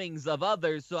shortcomings of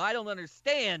others, so I don't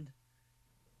understand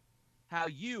how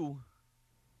you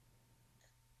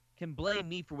can blame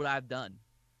me for what I've done.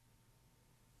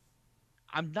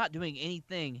 I'm not doing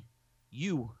anything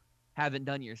you haven't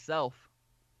done yourself.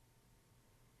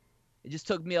 It just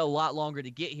took me a lot longer to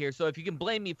get here, so if you can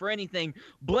blame me for anything,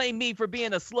 blame me for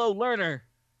being a slow learner.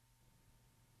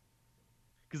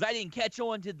 Because I didn't catch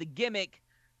on to the gimmick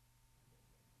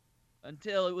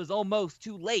until it was almost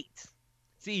too late.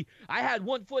 See, I had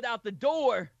one foot out the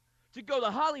door to go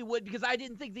to Hollywood because I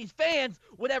didn't think these fans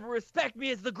would ever respect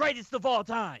me as the greatest of all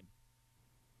time.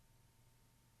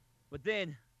 But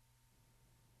then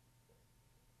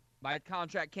my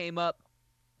contract came up.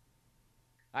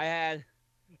 I had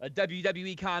a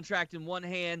WWE contract in one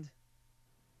hand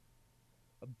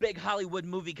a big Hollywood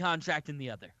movie contract in the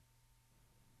other.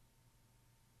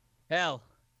 Hell,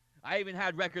 I even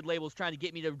had record labels trying to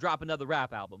get me to drop another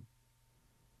rap album.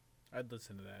 I'd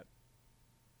listen to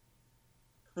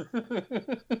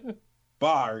that.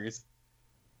 Bars.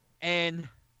 And,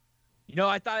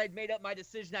 I thought I'd made up my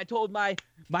decision. I told my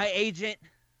agent,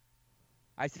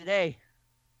 I said, hey,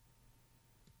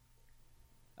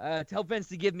 tell Vince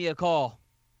to give me a call.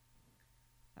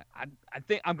 I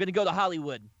think I'm going to go to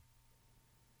Hollywood.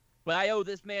 But I owe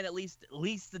this man at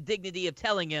least the dignity of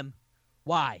telling him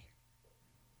why.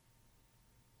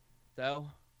 So,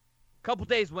 a couple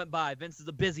days went by. Vince is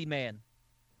a busy man.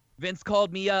 Vince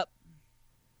called me up.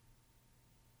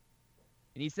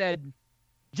 And he said,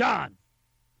 John,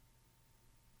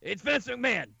 it's Vince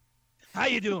McMahon. How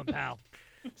you doing, pal?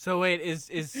 So wait, is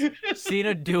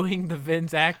Cena doing the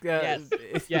Vince act? Yes.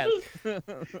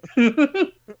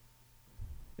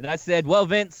 And I said, well,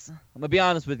 Vince, I'm going to be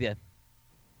honest with you.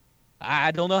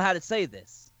 I don't know how to say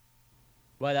this.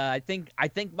 But I think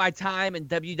my time in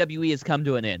WWE has come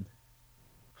to an end.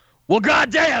 Well,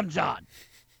 goddamn, John.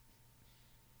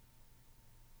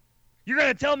 You're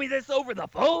going to tell me this over the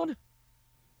phone?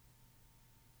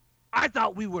 I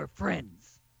thought we were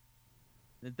friends.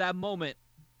 At that moment,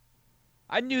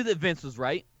 I knew that Vince was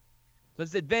right. So I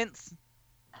said, Vince,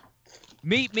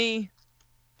 meet me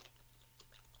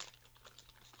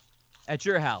at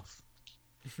your house.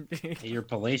 At your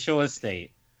palatial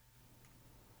estate.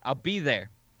 I'll be there.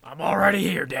 I'm already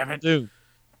here, damn it. Dude.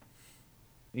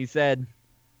 He said,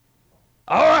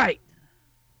 all right,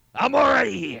 I'm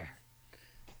already here.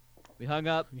 We hung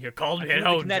up. You called me at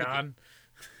home, John.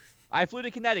 I flew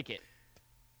to Connecticut.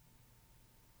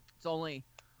 It's only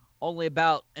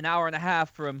about an hour and a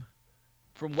half from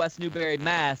West Newbury,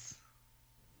 Mass,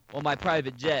 on my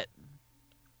private jet.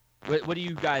 What do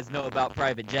you guys know about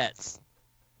private jets?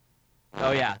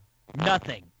 Oh, yeah.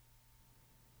 Nothing.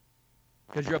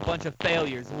 Because you're a bunch of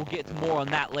failures, and we'll get to more on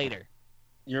that later.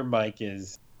 Your mic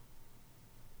is...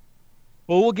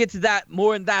 Well, we'll get to that,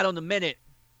 more in that in a minute.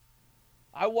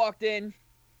 I walked in,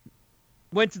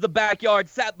 went to the backyard,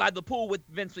 sat by the pool with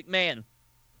Vince McMahon.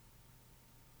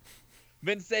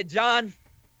 Vince said, John,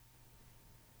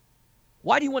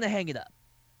 why do you want to hang it up?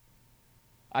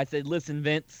 I said, listen,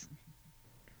 Vince.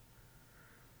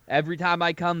 Every time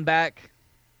I come back,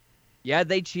 yeah,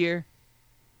 they cheer,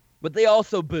 but they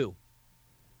also boo.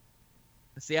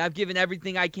 See, I've given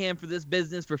everything I can for this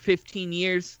business for 15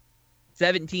 years,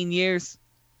 17 years.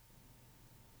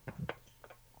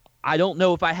 I don't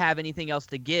know if I have anything else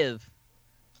to give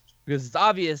because it's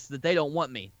obvious that they don't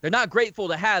want me. They're not grateful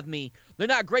to have me. They're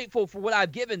not grateful for what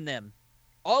I've given them.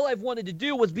 All I've wanted to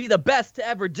do was be the best to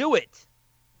ever do it.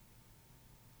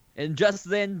 And just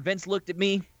then, Vince looked at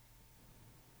me,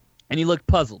 and he looked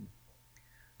puzzled.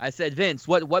 I said, Vince,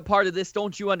 what part of this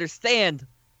don't you understand?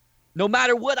 No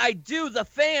matter what I do, the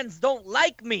fans don't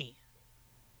like me.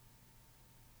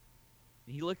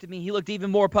 He looked at me, he looked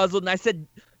even more puzzled, and I said,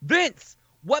 Vince,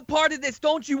 what part of this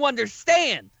don't you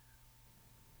understand?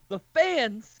 The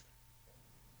fans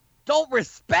don't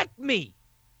respect me.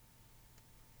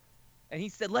 And he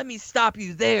said, let me stop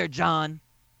you there, John.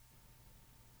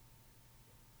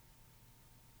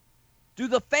 Do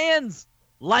the fans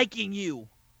liking you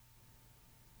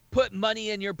put money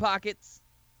in your pockets?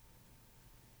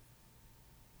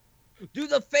 Do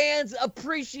the fans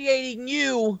appreciating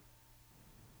you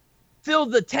fill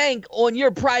the tank on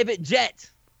your private jet?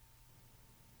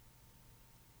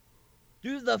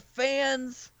 Do the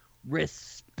fans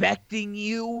respecting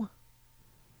you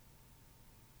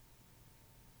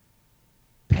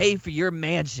pay for your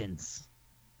mansions?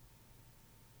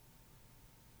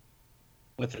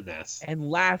 With an S. And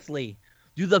lastly,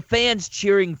 do the fans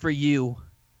cheering for you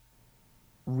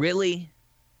really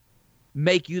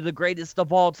make you the greatest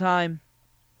of all time?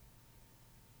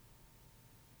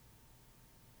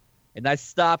 And I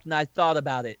stopped and I thought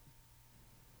about it.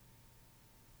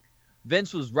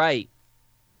 Vince was right.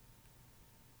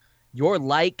 Your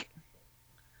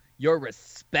your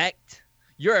respect,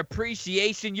 your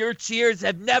appreciation, your cheers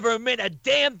have never meant a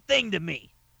damn thing to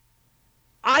me.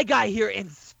 I got here in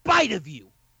spite of you.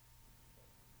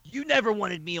 You never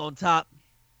wanted me on top.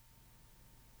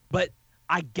 But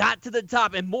I got to the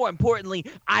top, and more importantly,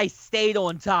 I stayed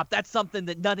on top. That's something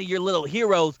that none of your little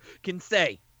heroes can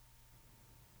say.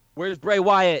 Where's Bray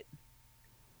Wyatt?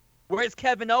 Where's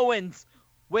Kevin Owens?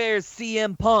 Where's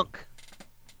CM Punk?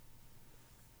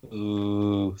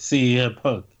 Ooh, CM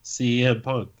Punk. CM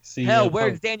Punk. CM Hell, Punk.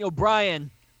 where's Daniel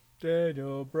Bryan?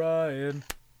 Daniel Bryan.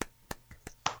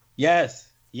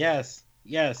 Yes. Yes.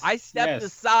 Yes. I stepped yes,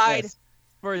 aside yes.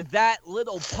 for that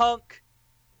little punk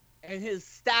and his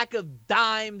stack of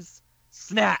dimes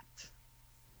snapped.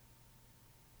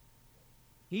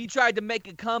 He tried to make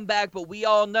a comeback, but we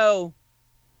all know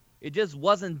it just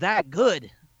wasn't that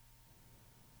good.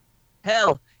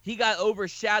 Hell, he got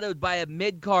overshadowed by a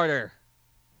mid-carder.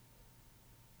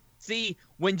 See,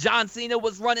 when John Cena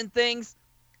was running things,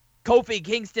 Kofi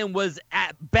Kingston was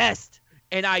at best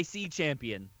an IC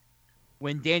champion.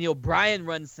 When Daniel Bryan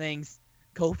runs things,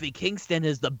 Kofi Kingston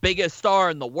is the biggest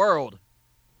star in the world.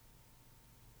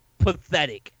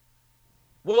 Pathetic.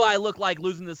 Will I look like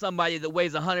losing to somebody that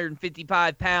weighs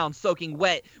 155 pounds soaking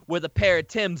wet with a pair of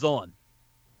Timbs on?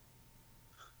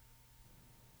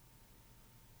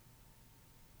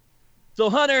 So,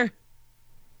 Hunter,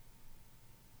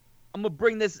 I'm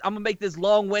gonna make this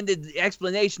long-winded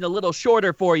explanation a little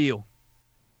shorter for you.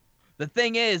 The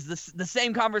thing is, the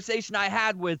same conversation I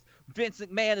had with Vince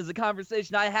McMahon is a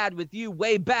conversation I had with you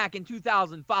way back in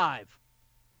 2005.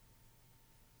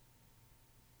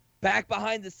 Back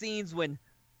behind the scenes when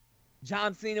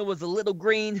John Cena was a little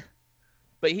green,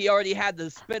 but he already had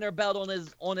the spinner belt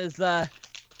on his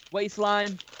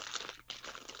waistline.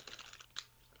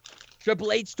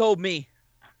 Triple H told me,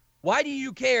 "Why do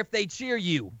you care if they cheer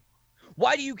you?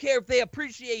 Why do you care if they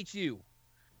appreciate you?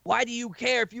 Why do you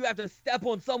care if you have to step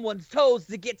on someone's toes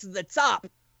to get to the top?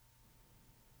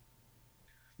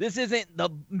 This isn't the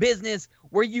business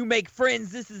where you make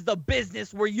friends. This is the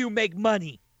business where you make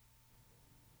money."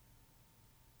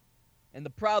 And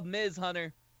the problem is,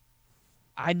 Hunter,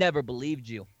 I never believed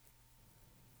you.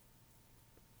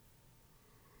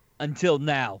 Until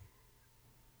now.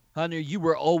 Hunter, you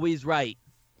were always right.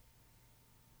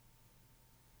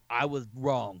 I was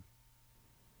wrong.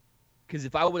 Because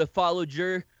if I would have followed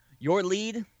your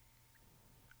lead,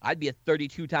 I'd be a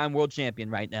 32-time world champion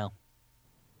right now.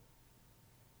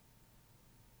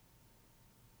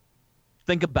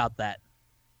 Think about that.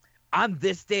 I'm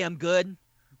this damn good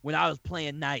when I was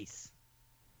playing nice.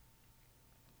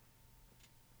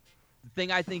 The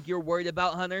thing I think you're worried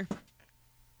about, Hunter,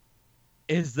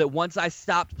 is that once I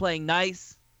stopped playing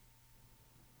nice,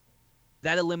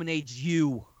 that eliminates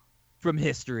you from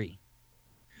history.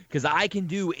 Because I can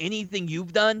do anything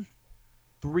you've done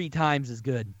 3 times as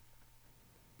good.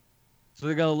 So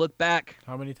they're going to look back.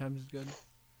 How many times is good?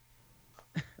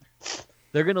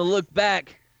 They're going to look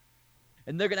back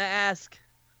and they're going to ask,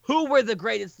 who were the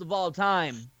greatest of all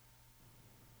time?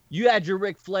 You had your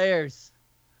Ric Flairs,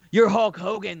 your Hulk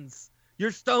Hogans,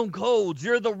 your Stone Colds,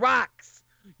 your The Rocks,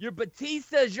 your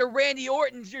Batistas, your Randy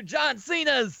Ortons, your John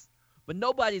Cenas. But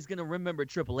nobody's going to remember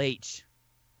Triple H.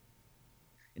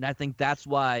 And I think that's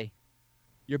why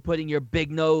you're putting your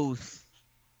big nose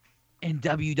in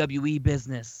WWE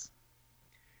business.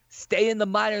 Stay in the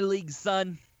minor leagues,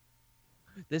 son.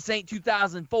 This ain't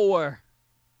 2004.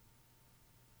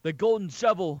 The golden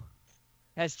shovel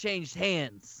has changed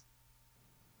hands.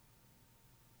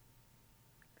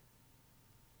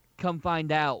 Come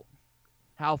find out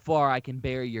how far I can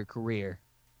bury your career.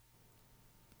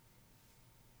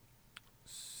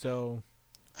 So,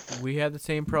 we had the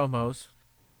same promos.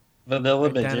 Vanilla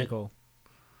Identical.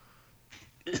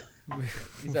 You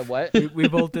said what? we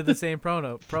both did the same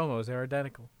promos. They're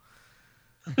identical.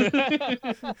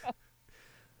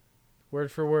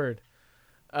 Word for word.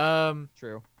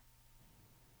 True.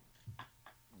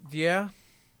 Yeah,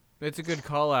 it's a good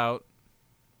call out.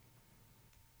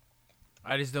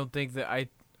 I just don't think that I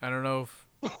don't know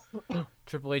if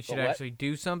Triple H should actually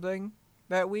do something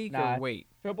that week or wait.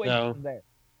 Triple H isn't there.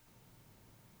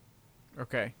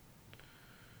 Okay.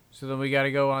 So then we got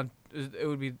to go on. It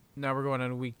would be now we're going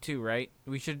on week 2, right?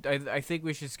 We should. I think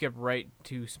we should skip right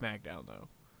to SmackDown though.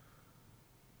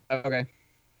 Okay.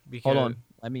 Because, hold on.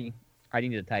 I need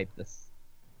to type this.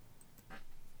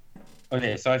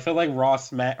 Okay, so I feel like Raw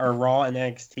and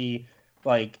NXT,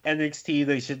 like NXT,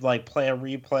 they should like play a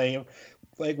replay of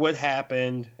like what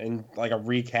happened and like a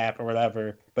recap or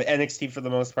whatever. But NXT for the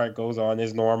most part goes on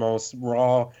as normal.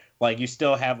 Raw, like you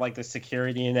still have like the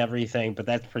security and everything, but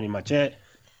that's pretty much it.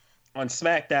 On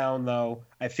SmackDown, though,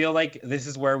 I feel like this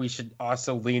is where we should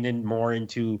also lean in more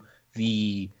into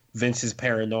the Vince's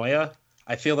paranoia.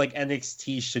 I feel like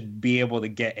NXT should be able to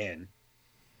get in.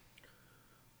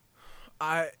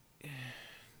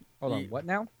 Hold on, what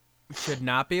now? Should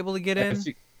not be able to get in?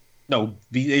 No,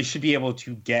 they should be able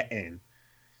to get in.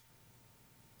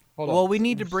 Hold on. Well, we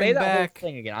need to bring back whole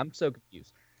thing again. I'm so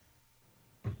confused.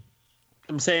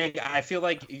 I'm saying I feel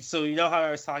like, so you know how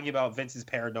I was talking about Vince's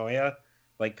paranoia?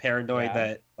 Like paranoid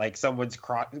that like someone's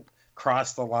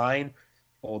crossed the line.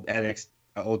 Old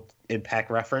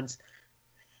Impact reference.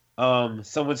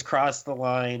 Someone's crossed the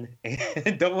line,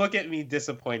 and don't look at me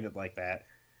disappointed like that.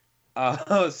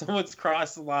 Someone's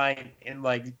crossed the line and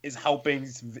like is helping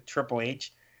Triple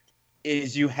H.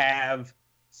 is you have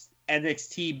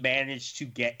NXT manage to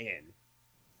get in.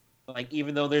 Like,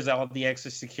 even though there's all the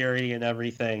extra security and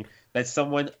everything, that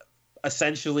someone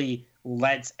essentially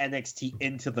lets NXT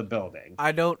into the building.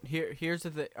 I don't. Here's the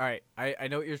thing. All right, I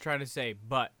know what you're trying to say,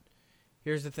 but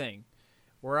here's the thing.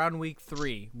 We're on week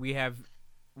 3. We have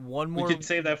one more. We could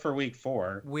save that for week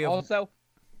 4. We have Also,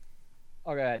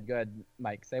 go ahead,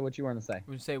 Mike. Say what you want to say.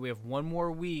 We say we have one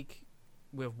more week.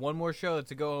 We have one more show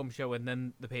that's a go-home show, and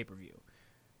then the pay-per-view,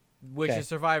 which is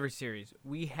Survivor Series.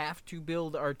 We have to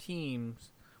build our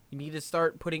teams. We need to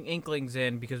start putting Inklings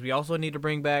in because we also need to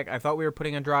bring back. I thought we were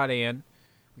putting Andrade in.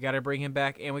 We got to bring him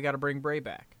back, and we got to bring Bray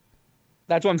back.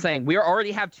 That's what I'm saying. We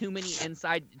already have too many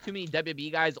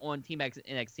WWE guys on Team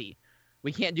NXT.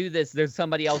 We can't do this. There's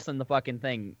somebody else in the fucking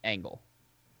thing angle.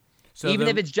 So even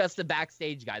if it's just a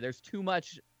backstage guy, there's too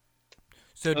much.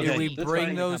 So do we that's bring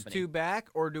fine. those two back,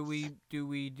 or do we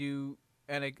do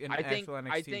an actual NXT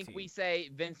I think team? we say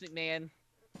Vince McMahon.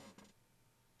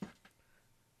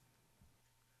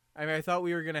 I mean, I thought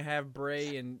we were gonna have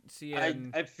Bray and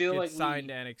CM I feel like signed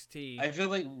to NXT. I feel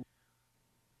like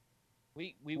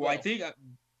We well, I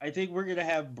think we're gonna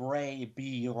have Bray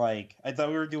be like. I thought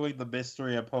we were doing the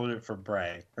mystery opponent for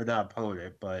Bray, or not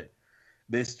opponent, but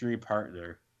mystery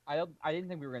partner. I didn't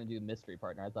think we were gonna do mystery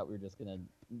partner. I thought we were just gonna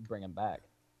bring him back.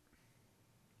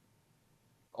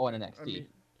 On NXT. I mean,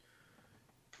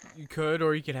 you could,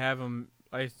 or you could have him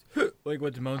like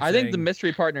what Damone's saying. I think the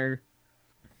mystery partner.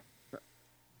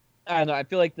 I don't know. I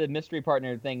feel like the mystery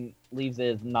partner thing leaves it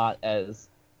as not as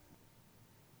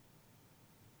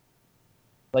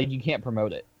like you can't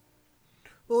promote it.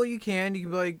 Well, you can. You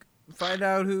can like find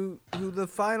out who the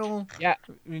final. Yeah.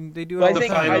 I mean, they do. But All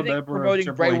I think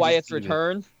promoting Bray Wyatt's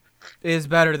return is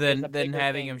better than is a bigger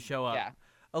having thing. him show up. Yeah.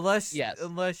 Unless Yes.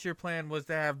 unless your plan was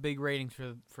to have big ratings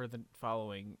for the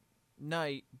following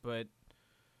night, but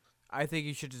I think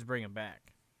you should just bring him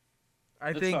back.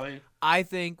 I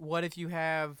think what if you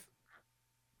have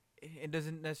it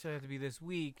doesn't necessarily have to be this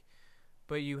week,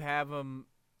 but you have him,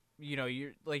 you know,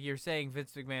 you're saying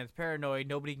Vince McMahon's paranoid,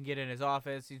 nobody can get in his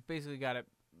office. He's basically got it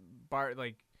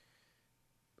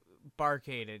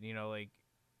barricaded, you know, like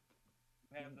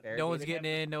no one's getting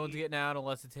in, no one's getting out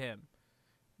unless it's him.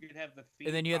 You could have the Fiend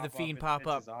And then you have the Fiend pop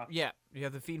up. Office. Yeah, you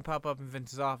have the Fiend pop up in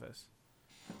Vince's office.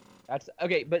 That's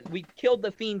okay, but we killed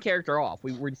the Fiend character off.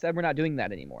 We said we're not doing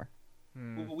that anymore.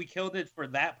 Well, we killed it for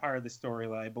that part of the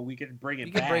storyline, but we could bring it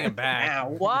You back. can bring him back. Now.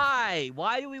 Why?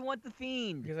 Why do we want the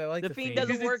Fiend? Because I like the Fiend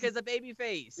doesn't work as a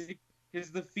babyface.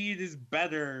 Because the Fiend is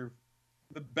better,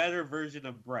 the better version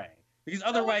of Bray. Because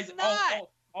otherwise, it's not.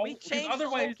 We because changed the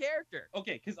whole character.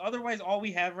 Okay, because otherwise, all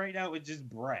we have right now is just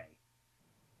Bray.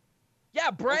 Yeah,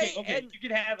 Bray. Okay, and you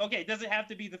could have. Okay, it doesn't have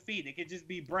to be the Fiend. It could just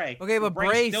be Bray. Okay, but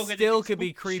Bray gonna still do could be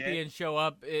spooky creepy shit. and show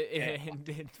up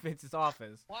in Vince's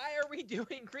office. why are we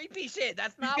doing creepy shit?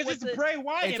 That's not Because what it's Bray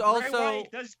Wyatt. It's Bray also- Wyatt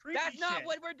does creepy That's not shit.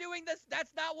 what we're doing.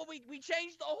 That's not what we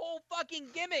changed the whole fucking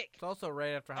gimmick. It's also right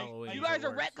after Halloween. You so guys it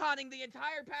are works. retconning the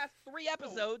entire past 3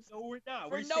 episodes No, we're not.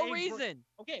 for We're no saying reason.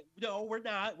 Okay, no, we're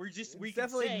not. We're just we It's can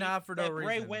definitely say not for no that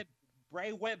reason.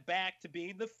 Bray went back to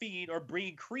being the Fiend or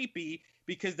being creepy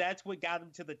because that's what got him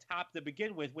to the top to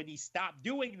begin with. When he stopped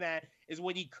doing that is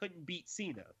when he couldn't beat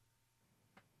Cena.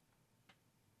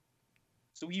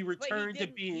 So he But returned to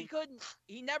being.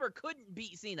 He never couldn't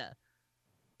beat Cena.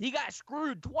 He got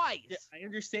screwed twice. Yeah, I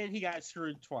understand he got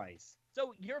screwed twice.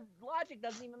 So your logic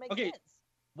doesn't even make Okay. sense.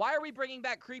 Why are we bringing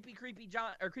back creepy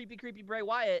Bray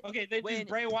Wyatt? Okay, then When- just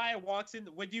Bray Wyatt walks in.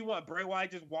 What do you want? Bray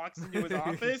Wyatt just walks into his He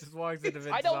office? just walks into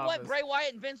Vince's I don't office. want Bray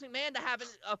Wyatt and Vince McMahon to have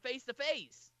a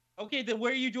face-to-face. Okay, then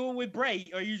what are you doing with Bray?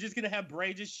 Are you just gonna have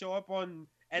Bray just show up on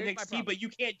Here's my NXT? problem. But you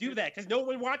can't do that because no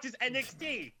one watches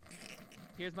NXT.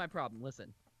 Here's my problem.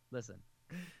 Listen.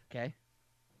 Okay?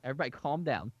 Everybody calm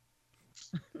down.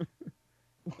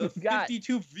 The We got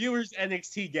 52 viewers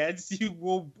NXT gets, you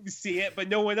will see it, but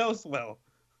no one else will.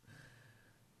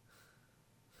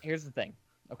 Here's the thing,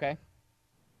 okay?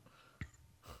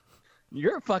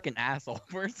 You're a fucking asshole,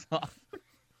 first off.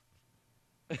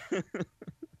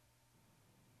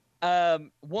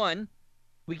 One,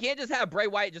 we can't just have Bray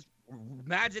Wyatt just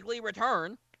magically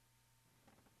return.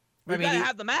 We gotta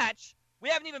have the match. We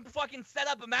haven't even fucking set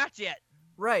up a match yet.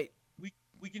 Right.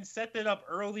 We can set that up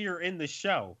earlier in the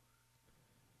show.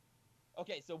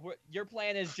 Okay, so your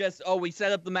plan is just, we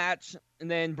set up the match, and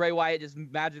then Bray Wyatt just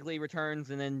magically returns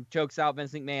and then chokes out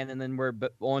Vince McMahon, and then we're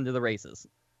on to the races.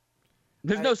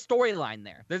 There's no storyline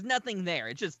there. There's nothing there.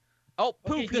 It's just,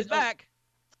 Poop is back.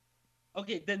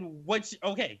 Okay, then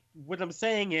okay? What I'm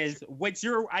saying is, what's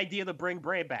your idea to bring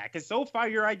Bray back? Because so far,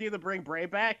 your idea to bring Bray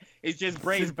back is just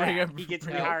Bray's Bring back. him- He gets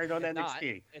No, rehired on It's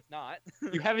NXT. It's not.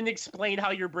 You haven't explained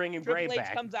how you're bringing Bray Triple H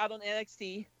back. comes out on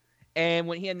NXT, and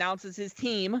when he announces his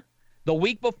team the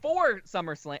week before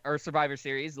SummerSlam or Survivor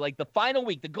Series, like the final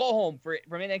week, the go home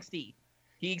from NXT,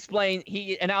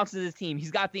 he announces his team.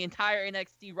 He's got the entire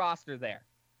NXT roster there,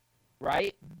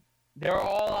 right? They're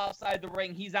all outside the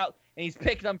ring. He's out, and he's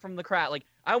picking them from the crowd. Like,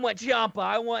 I want Ciampa,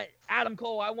 I want Adam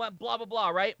Cole, I want blah, blah, blah,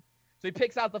 right? So he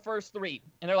picks out the first three,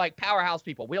 and they're like powerhouse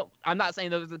people. I'm not saying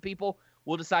those are the people.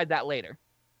 We'll decide that later.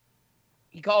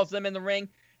 He calls them in the ring,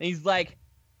 and he's like,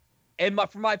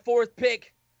 for my fourth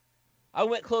pick, I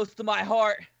went close to my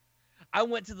heart. I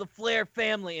went to the Flair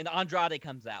family, and Andrade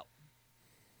comes out.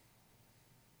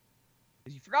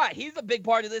 You forgot, he's a big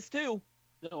part of this, too.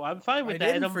 No, I'm fine with I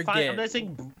that, and didn't I'm fine. I'm forget. not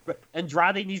saying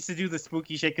Andrade needs to do the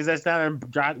spooky shit because that's not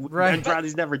Andrade. Right.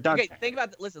 Andrade's never done Okay, that. think about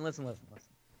that. Listen.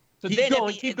 So Keep then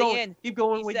going, at keep the going, end, keep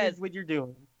going he with says- what you're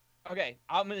doing. okay,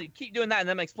 I'm going to keep doing that, and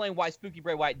then I'm going to explain why Spooky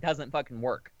Bray Wyatt doesn't fucking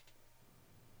work.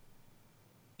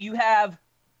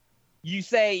 You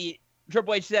say,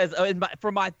 Triple H says,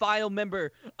 for my final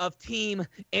member of Team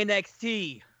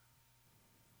NXT,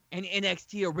 an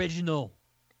NXT original,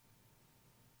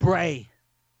 Bray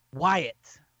Wyatt.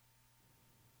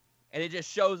 And it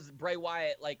just shows Bray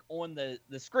Wyatt, like, on the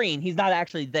screen. He's not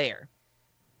actually there.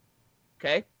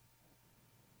 Okay?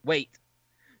 Wait.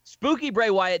 Spooky Bray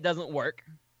Wyatt doesn't work.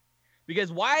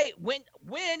 Because when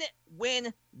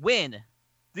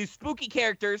do spooky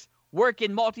characters work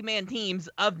in multi-man teams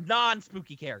of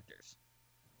non-spooky characters?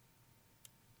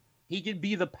 He can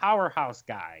be the powerhouse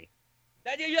guy.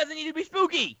 That dude doesn't need to be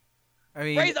spooky. I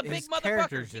mean, Bray's a big his motherfucker.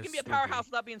 character's He can just be a spooky. powerhouse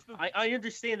without being spooky. I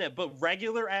understand that, but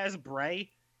regular as Bray,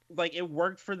 like it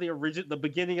worked for the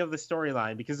beginning of the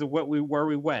storyline because of where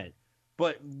we went.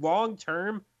 But long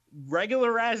term,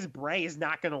 regular as Bray is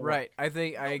not gonna work. Right. I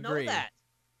think I don't know agree. that.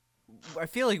 I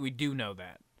feel like we do know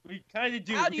that. We kind of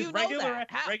do. How do you because know that?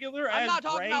 How- regular I'm as not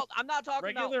talking Bray, about. I'm not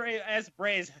talking about. regular as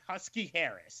Bray is Husky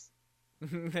Harris.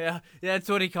 Yeah, that's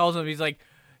what he calls him. He's like,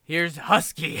 here's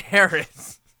Husky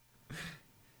Harris.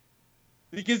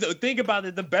 Because think about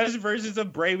it, the best versions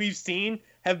of Bray we've seen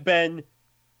have been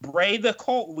Bray the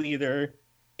cult leader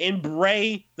and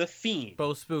Bray the Fiend,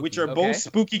 Both spooky. which are Okay. both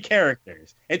spooky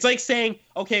characters. It's like saying,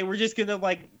 okay, we're just gonna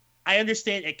I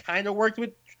understand it kind of worked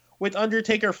with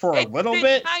Undertaker for a little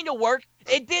bit. It kind of work.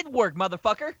 It did work,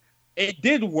 motherfucker. It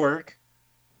did work,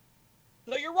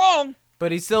 So you're wrong.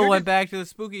 But he still You're went just- back to the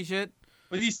spooky shit.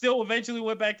 but he still eventually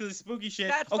went back to the spooky shit.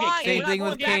 That's okay, fine. same We're thing not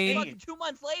with going back Kane. fucking 2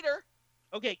 months later.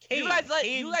 Okay, Kane. You guys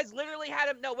Kane- literally had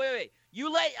him. No, wait.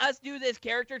 You let us do this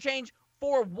character change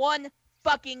for 1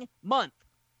 fucking month.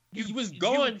 he was you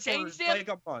gone for changed him. like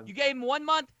a month. You gave him 1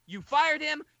 month. You fired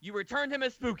him. You returned him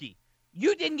as Spooky.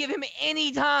 You didn't give him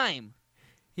any time.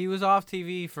 He was off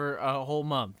TV for a whole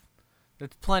month.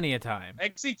 That's plenty of time.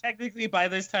 Actually, technically, by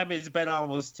this time, it's been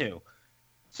almost 2.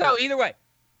 So either way,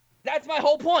 that's my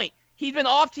whole point. He's been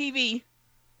off TV.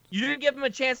 You didn't give him a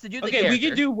chance to do the Okay, character. we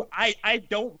can do. I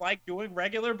don't like doing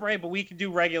regular Bray, but we can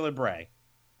do regular Bray.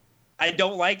 I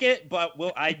don't like it, but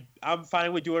I'm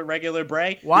fine with doing regular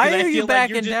Bray. Why because I are you feel like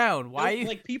backing you're just- down? Why? You...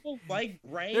 Like people like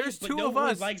Bray, There's but two no of one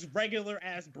us. likes regular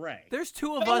ass Bray. There's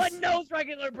two of No us. one knows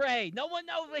regular Bray. No one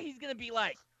knows what he's gonna be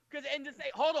like. And to say,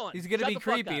 hold on, He's gonna shut be the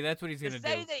fuck creepy. up. That's what he's To gonna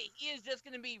say do. that he is just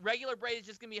gonna be regular Bray is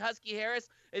just gonna be Husky Harris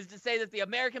is to say that the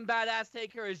American Badass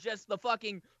Taker is just the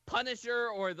fucking Punisher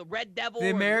or the Red Devil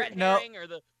The or the Ameri- Red no. Herring or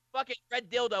the fucking Red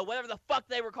Dildo, whatever the fuck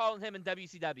they were calling him in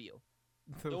WCW.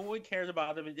 No one cares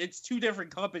about them. It's 2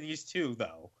 different companies too,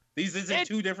 though. These isn't It's-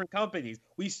 2 different companies.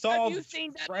 We saw. Have you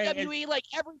seen Bray and- WWE like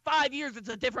every 5 years? It's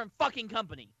a different fucking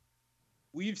company.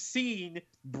 We've seen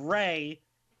Bray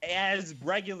as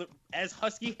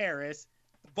Husky Harris.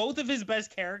 Both of his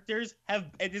best characters and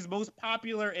his most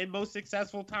popular and most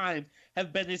successful times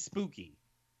have been as Spooky.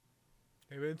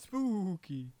 They've been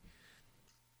spooky.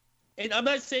 And I'm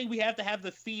not saying we have to have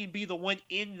the Fiend be the one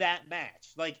in that match.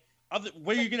 Like,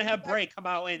 where are you gonna have Bray come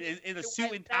out in a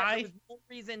suit and tie? There was no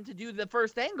reason to do the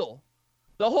first angle.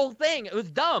 The whole thing, it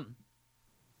was dumb.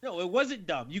 No, it wasn't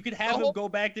dumb. You could have him go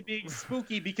back to being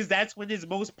spooky because that's when he's the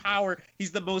most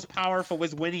powerful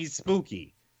was when he's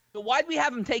spooky. So why'd we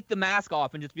have him take the mask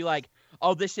off and just be like,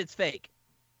 oh, this shit's fake?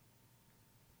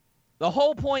 The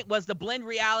whole point was to blend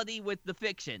reality with the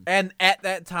fiction. And at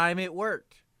that time, it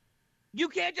worked. You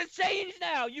can't just change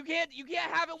now. You can't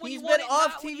have it when He's you want been it, off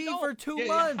not when you TV don't. for 2 Yeah,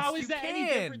 months. how is You that any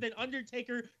can. different than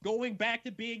Undertaker going back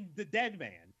to being the dead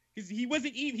man? Because he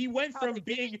wasn't even. He went How from they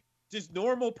did being just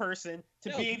normal person to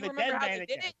No, being you the remember dead how man they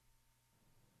did again. it?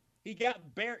 He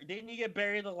got buried. Didn't he get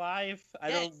buried alive? I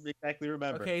don't exactly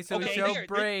remember. Okay, so Okay, show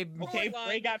Bray. Okay,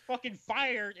 Bray got fucking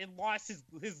fired and lost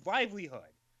his livelihood.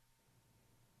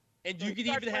 And So you he could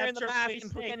starts even wearing have the Triple mask H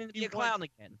and say pretending to be he a clown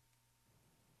wants- again.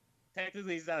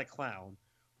 Technically, he's not a clown,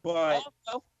 but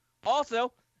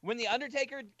Also, when the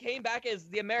Undertaker came back as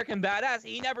the American Badass,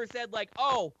 he never said like,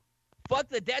 "Oh, fuck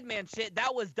the dead man shit.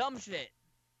 That was dumb shit."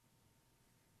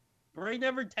 Bray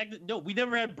never No, we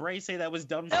never had Bray say that was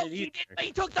dumb No, shit he either. didn't.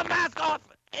 He took the mask off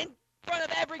in front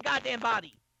of every goddamn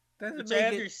body. Doesn't Which I make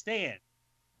it. understand.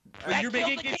 But That you're killed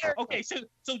making the it character. okay. So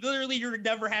literally, you're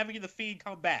never having the Fiend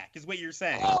come back, is what you're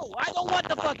saying. Oh, I don't want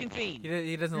the fucking Fiend.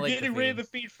 He doesn't You're like getting the rid of Fiend. the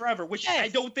Fiend forever, which Yes. I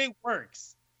don't think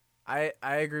works. I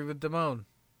agree with Damone.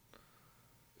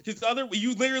 Because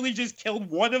you literally just killed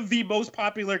one of the most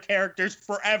popular characters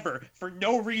forever for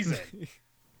no reason,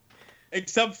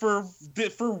 except for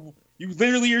you.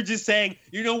 Literally, are just saying,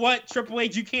 you know what, Triple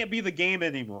H, you can't be the game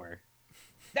anymore.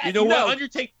 You know what,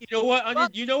 Undertaker? You know what,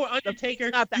 Undertaker?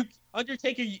 not that-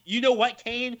 Undertaker, you know what,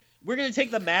 Kane? We're gonna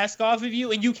take the mask off of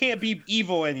you, and you can't be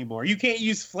evil anymore. You can't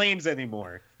use flames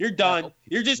anymore. You're done. No.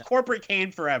 You're just corporate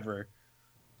Kane forever.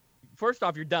 First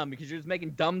off, you're dumb because you're just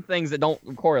making dumb things that don't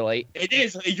correlate. It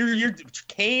is. You're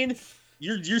Kane.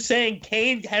 You're saying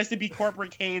Kane has to be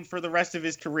corporate Kane for the rest of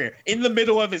his career, in the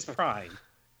middle of his prime.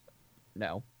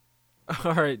 No.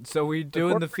 All right, so we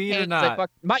doing the Corporate Fiend or Kane is a not?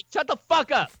 fuck- Mike, shut the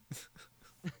fuck up.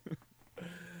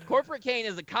 Corporate Kane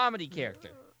is a comedy character.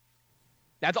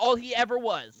 That's all he ever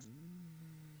was.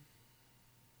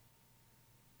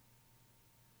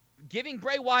 Giving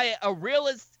Bray Wyatt a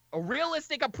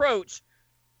realistic approach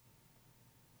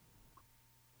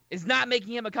is not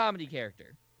making him a comedy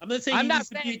character. I'm not saying I'm he not needs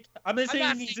to be. saying- I'm not I'm saying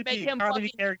not he needs to saying be make a him comedy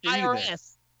fucking character either.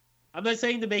 IRS. I'm not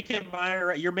saying to make him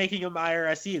IRS. You're making him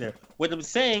IRS either. What I'm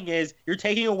saying is you're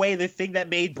taking away the thing that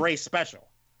made Bray special.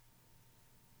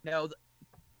 No,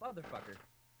 motherfucker.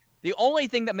 The only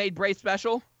thing that made Bray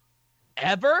special,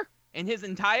 ever, in his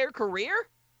entire career,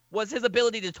 was his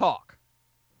ability to talk.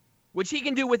 Which he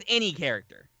can do with any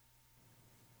character.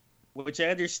 Which I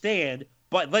understand,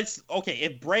 but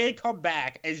if Bray had come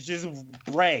back as just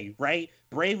Bray, right?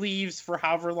 Bray leaves for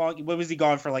however long. When was he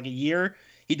gone for? Like a year?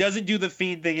 He doesn't do the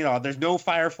Fiend thing at all. There's no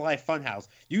Firefly Funhouse.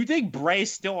 You think Bray's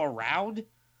still around?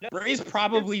 No. Bray's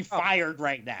probably fired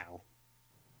right now.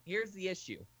 Here's the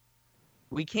issue.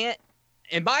 We can't,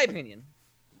 in my opinion,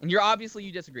 and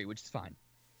you disagree, which is fine.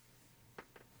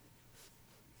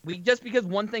 Just because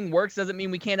one thing works doesn't mean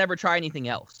we can't ever try anything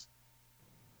else.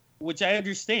 Which I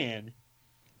understand.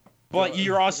 But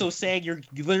you're also saying you're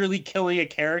literally killing a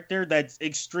character that's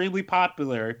extremely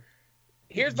popular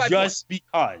Here's my just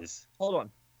because. Hold on.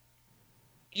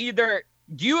 Either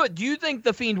do you think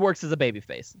the Fiend works as a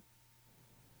babyface?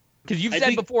 Because you've I said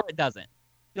think- before it doesn't.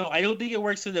 No, I don't think it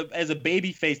works as a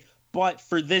baby face, but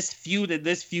for this feud and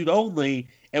this feud only,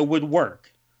 it would work.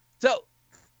 So,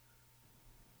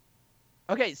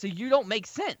 okay, so you don't make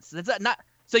sense. That's not.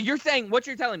 So you're saying what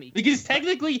you're telling me? Because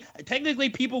technically,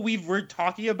 people we're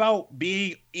talking about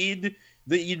being in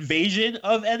the invasion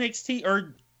of NXT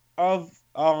or of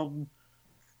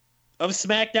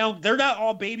SmackDown, they're not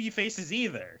all baby faces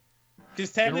either.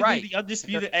 Because technically, right. the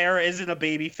Undisputed Era isn't a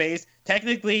baby face.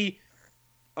 Technically,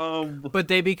 But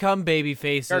they become baby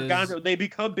faces. Gargano, they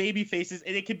become baby faces,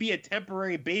 and it could be a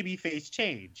temporary baby face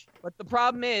change. But the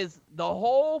problem is the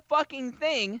whole fucking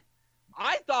thing.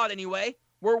 I thought anyway,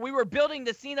 where we were building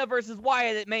the Cena versus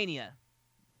Wyatt at Mania.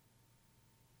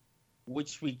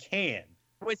 Which we can.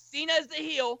 With Cena as the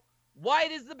heel,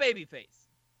 Wyatt is the babyface.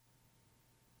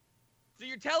 So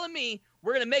you're telling me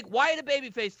we're gonna make Wyatt a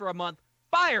babyface for a month,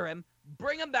 fire him,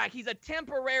 bring him back. He's a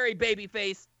temporary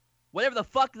babyface, whatever the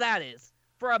fuck that is,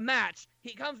 for a match.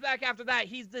 He comes back after that.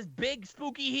 He's this big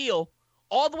spooky heel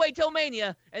all the way till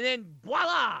Mania, and then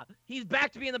voila, he's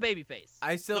back to being the babyface.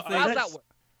 I still No, think How's that's- that work?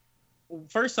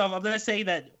 First off, I'm not saying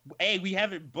that, A, we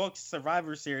haven't booked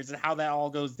Survivor Series and how that all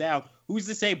goes down. Who's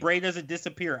to say Bray doesn't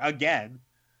disappear again?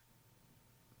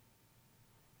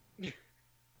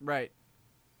 right.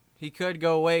 He could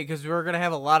go away because we're gonna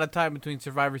have a lot of time between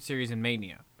Survivor Series and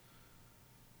Mania.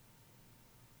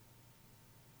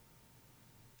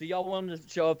 So y'all want him to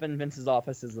show up in Vince's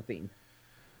office as the Fiend?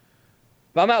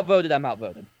 If I'm outvoted, I'm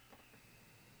outvoted.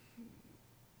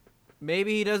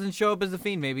 Maybe he doesn't show up as the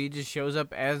Fiend. Maybe he just shows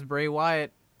up as Bray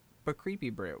Wyatt, but creepy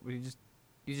Bray.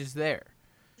 He's just there.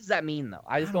 What does that mean, though?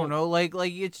 I I just don't know. Like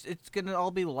it's gonna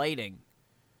all be lighting.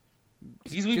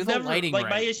 Because Do we've the never, lighting like, my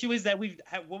right. issue is that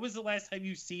what was the last time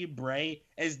you see Bray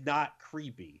as not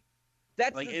creepy?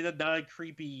 That's Like, the- in a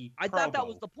non-creepy I thought that promo.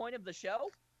 was the point of the show,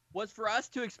 was for us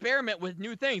to experiment with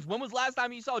new things. When was the last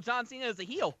time you saw John Cena as a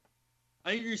heel?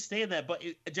 I understand that, but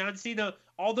John Cena,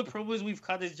 all the promos we've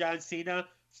cut as John Cena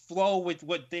flow with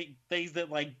things that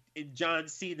like in John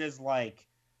Cena's like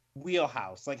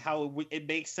wheelhouse, like how it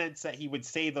makes sense that he would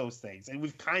say those things, and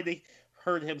we've kind of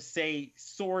heard him say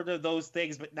sort of those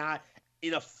things, but not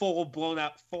in a full blown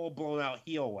out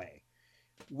heel way.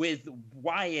 With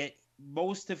Wyatt,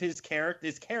 most of his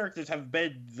characters have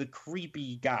been the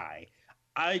creepy guy.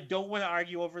 I don't want to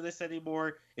argue over this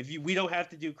anymore. We don't have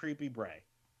to do creepy Bray.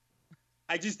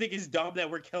 I just think it's dumb that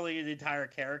we're killing an entire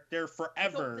character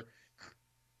forever.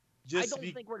 I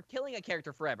don't think we're killing a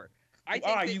character forever. I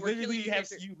think you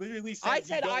literally said I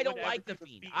said I don't like the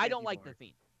Fiend. I don't like the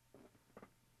Fiend.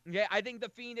 Yeah, I think the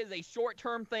Fiend is a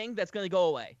short-term thing that's going to go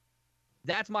away.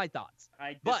 That's my thoughts.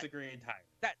 I disagree entirely.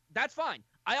 That's fine.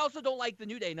 I also don't like the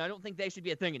New Day, and I don't think they should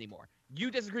be a thing anymore. You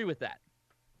disagree with that.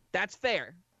 That's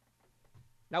fair.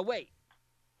 Now wait.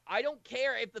 I don't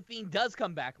care if the Fiend does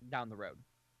come back down the road.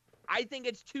 I think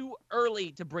it's too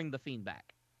early to bring the Fiend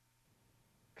back.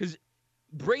 Because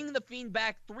bringing the Fiend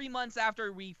back 3 months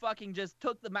after we fucking just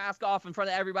took the mask off in front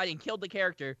of everybody and killed the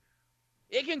character,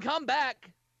 it can come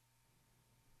back.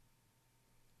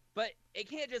 But it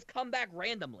can't just come back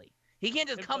randomly. He can't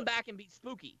just come back and be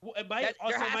spooky. Well, my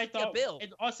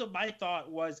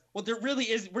thought was, well, there really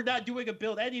is. We're not doing a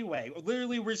build anyway.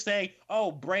 Literally, we're saying,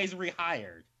 oh, Bray's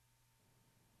rehired.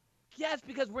 Yes,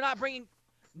 because we're not bringing.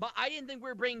 But I didn't think we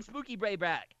were bringing Spooky Bray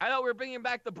back. I thought we were bringing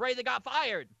back the Bray that got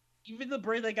fired. Even the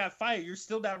Bray that got fired, you're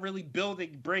still not really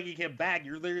bringing him back.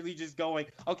 You're literally just going,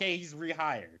 okay, he's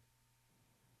rehired.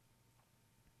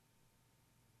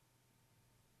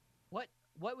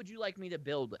 What would you like me to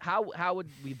build? How would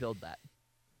we build that?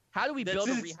 How do we build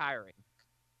a rehiring?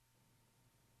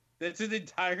 That's an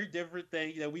entire different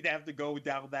thing that we'd have to go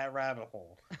down that rabbit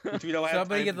hole, which we don't have.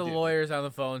 Somebody get the lawyers on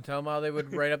the phone. Tell them how they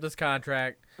would write up this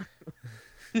contract.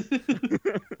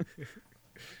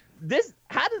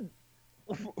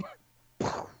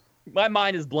 My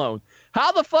mind is blown.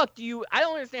 How the fuck I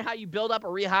don't understand how you build up a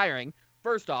rehiring,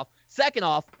 first off. Second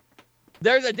off,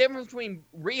 there's a difference between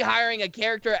rehiring a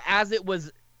character as it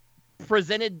was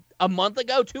presented a month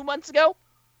ago, 2 months ago.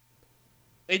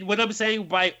 And what I'm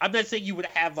saying I'm not saying you would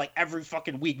have like every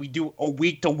fucking week. We do a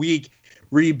week to week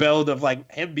rebuild of like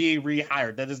him being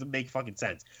rehired. That doesn't make fucking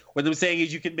sense. What I'm saying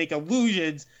is you can make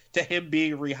allusions to him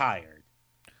being rehired.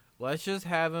 Let's just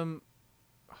have him.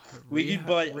 We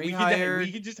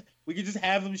could just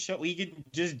have him show. We could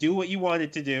just do what you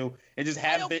wanted to do and just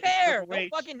have. I don't care. Don't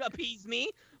fucking appease me,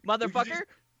 motherfucker.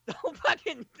 Don't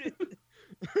fucking.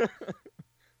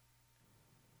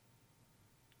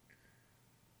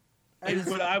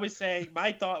 What I was saying,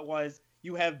 my thought was,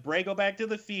 you have Bray go back to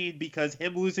the Fiend because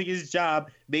him losing his job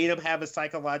made him have a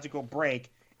psychological break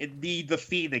and need the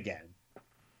Fiend again.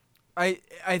 I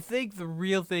think the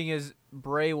real thing is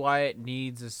Bray Wyatt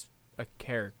needs a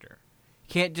character.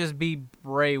 He can't just be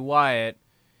Bray Wyatt.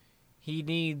 He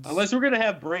needs... Unless we're going to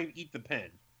have Bray eat the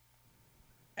pin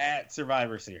at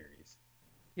Survivor Series.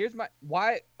 Here's my...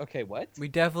 Why... Okay, what? We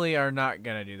definitely are not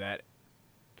going to do that.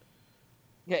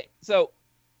 Okay, so...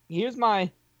 Here's my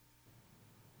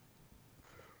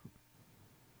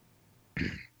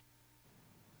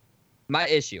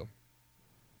issue.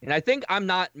 And I think I'm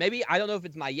not, maybe, I don't know if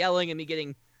it's my yelling and me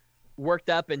getting worked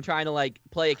up and trying to like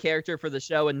play a character for the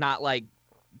show and not like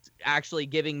actually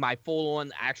giving my full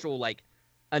on actual like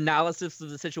analysis of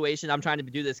the situation. I'm trying to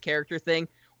do this character thing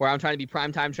where I'm trying to be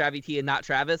primetime Travis T and not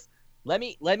Travis. Let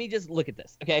me just look at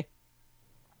this, okay?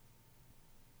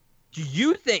 Do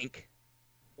you think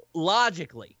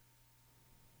logically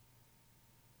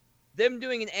them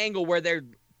doing an angle where they're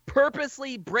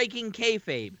purposely breaking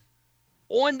kayfabe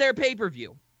on their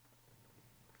pay-per-view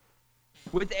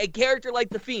with a character like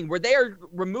The Fiend, where they are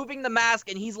removing the mask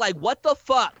and he's like, what the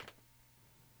fuck?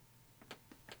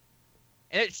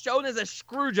 And it's shown as a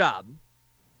screw job.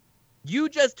 You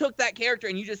just took that character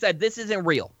and you just said, this isn't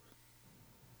real.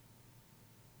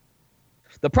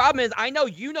 The problem is, I know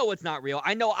you know it's not real.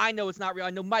 I know it's not real.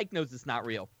 I know Mike knows it's not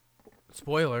real.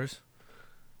 Spoilers.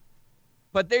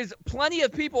 But there's plenty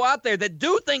of people out there that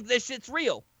do think this shit's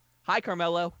real. Hi,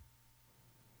 Carmelo.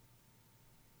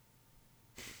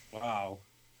 Wow.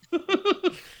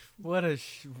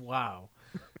 Wow.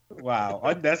 Wow.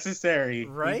 Unnecessary.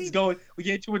 Right? We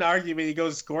get to an argument, he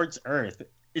goes scorched earth.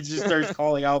 It just starts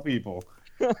calling out people.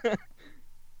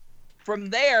 From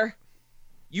there,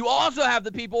 you also have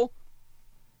the people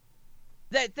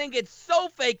that think it's so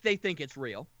fake they think it's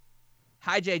real.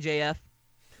 Hi, JJF.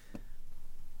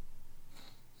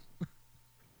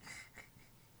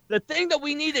 The thing that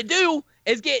we need to do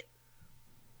is get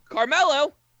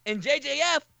Carmelo and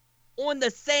JJF on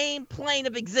the same plane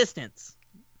of existence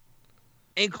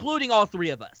including all three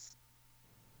of us.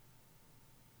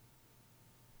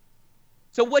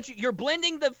 So you're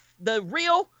blending the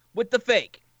real with the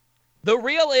fake. The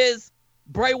real is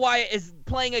Bray Wyatt is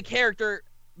playing a character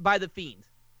by the Fiend.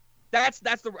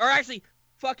 Or actually,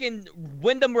 fucking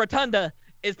Wyndham Rotunda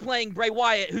is playing Bray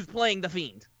Wyatt, who's playing the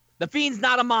Fiend. The Fiend's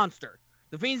not a monster.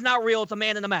 The Fiend's not real. It's a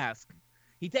man in a mask.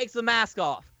 He takes the mask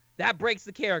off. That breaks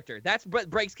the character. That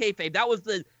breaks kayfabe. That was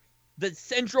the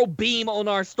central beam on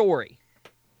our story.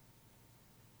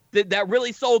 That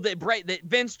really sold that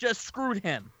Vince just screwed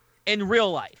him in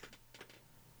real life.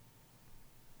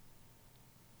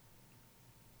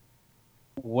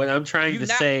 What I'm trying to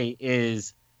say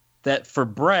is that for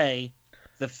Bray,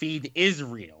 the Fiend is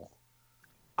real.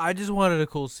 I just wanted a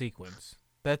cool sequence.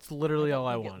 That's literally all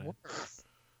I wanted.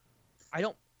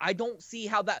 I don't see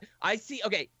how that.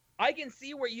 Okay, I can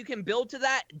see where you can build to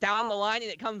that down the line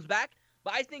and it comes back,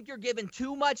 but I think you're giving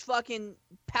too much fucking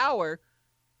power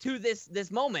to this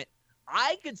moment.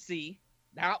 I could see,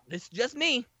 now this is just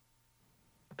me,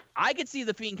 I could see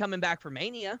the Fiend coming back for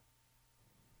Mania.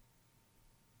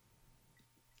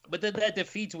 But then that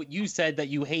defeats what you said, that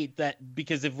you hate that,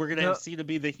 because if we're gonna have Cena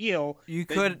be the heel, you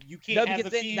can't have the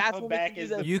Fiend come back as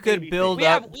the you could build we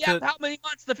have how many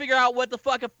months to figure out what the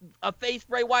fuck a face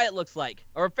Bray Wyatt looks like,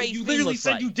 or a face. You literally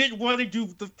said you didn't want to do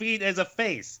the Fiend as a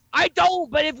face. I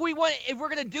don't. But if we're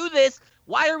gonna do this,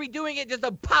 why are we doing it just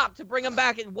a pop to bring him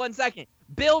back in 1 second?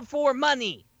 Build for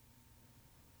money.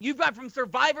 You've got from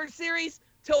Survivor Series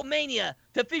till Mania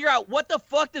to figure out what the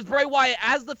fuck does Bray Wyatt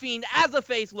as the Fiend, as a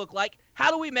face look like? How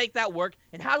do we make that work?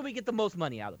 And how do we get the most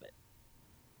money out of it?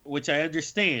 Which I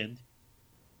understand.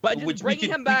 But just bringing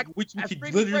him back which we as could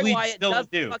literally literally Wyatt still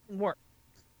doesn't do. fucking work.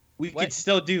 We could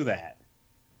still do that.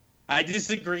 I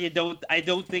disagree. I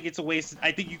don't think it's a waste.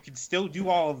 I think you can still do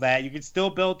all of that. You can still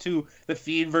build to the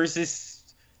Fiend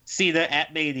versus Cena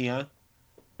at Mania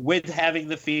with having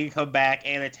the Fiend come back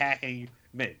and attacking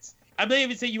Vince. I'm not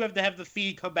even saying you have to have the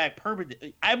Fiend come back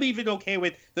permanently. I'm even okay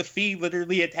with the Fiend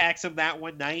literally attacks him that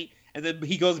one night, and then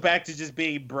he goes back to just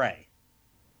being Bray.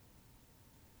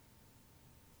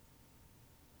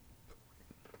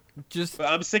 But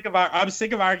I'm sick of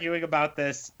arguing about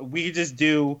this. We can just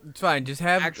do. It's fine. Just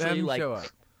have him show up.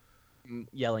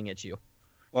 Yelling at you.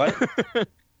 What?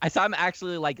 I saw I'm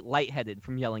actually like lightheaded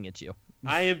from yelling at you.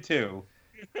 I am too.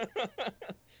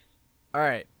 All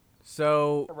right.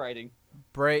 So writing.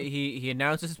 Bray, he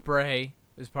announces Bray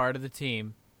as part of the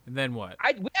team, and then what?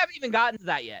 We haven't even gotten to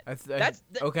that yet.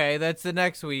 Okay. That's the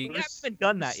next week. We haven't even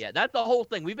done that yet. That's the whole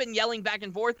thing. We've been yelling back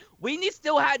and forth. We need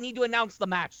to announce the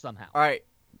match somehow. All right.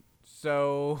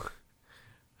 So,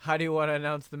 how do you want to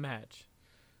announce the match?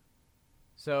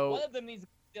 So one of them needs to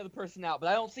get the other person out, but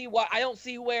I don't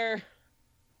see where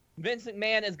Vince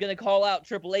McMahon is going to call out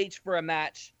Triple H for a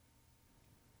match.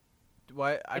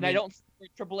 I don't see where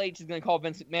Triple H is going to call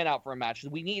Vince McMahon out for a match.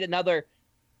 We need another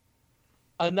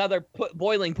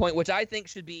boiling point, which I think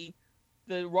should be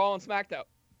the Raw and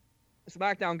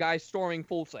SmackDown guys storming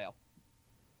Full Sail.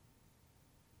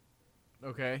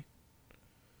 Okay.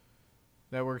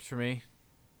 That works for me.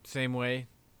 Same way.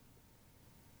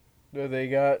 They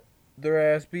got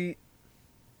their ass beat.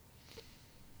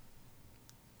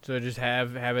 So just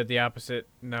have it the opposite.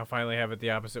 Now finally have it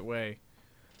the opposite way.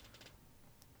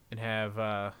 And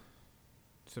have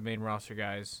some main roster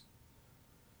guys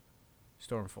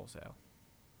storm Full Sail.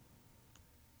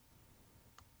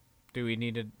 Do we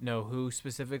need to know who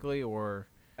specifically, or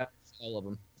all of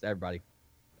them? It's everybody.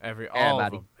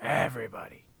 Everybody.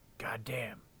 Everybody. God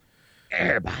damn.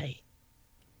 Everybody.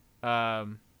 So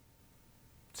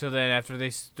then after they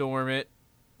storm it,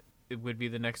 it would be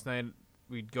the next night.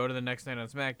 We'd go to the next night on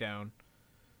SmackDown.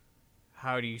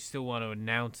 How do you still want to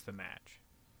announce the match?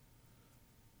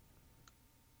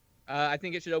 I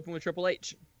think it should open with Triple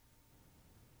H.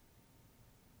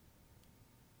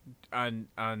 On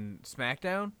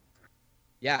SmackDown?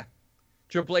 Yeah.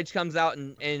 Triple H comes out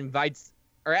and invites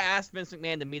or asks Vince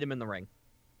McMahon to meet him in the ring.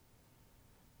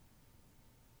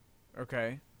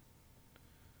 Okay.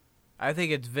 I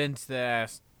think it's Vince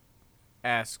that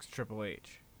asks Triple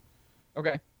H.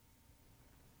 Okay.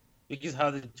 Because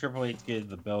how did Triple H get in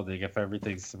the building if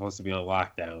everything's supposed to be on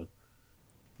lockdown?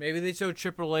 Maybe they show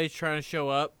Triple H trying to show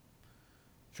up,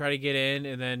 try to get in,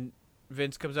 and then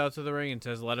Vince comes out to the ring and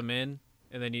says, let him in.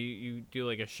 And then you do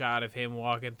like a shot of him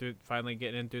walking through, finally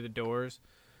getting in through the doors.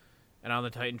 And on the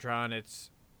Titantron, it's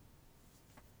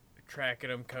tracking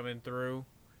him coming through,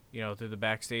 through the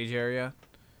backstage area.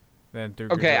 Then through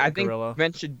I Gorilla. think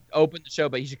Vince should open the show,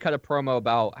 but he should cut a promo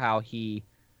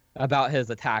about his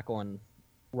attack on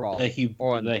Raw. That he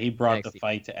brought NXT. the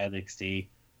fight to NXT.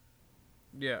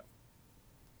 Yeah.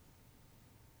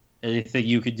 Anything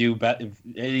you could do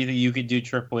anything you could do,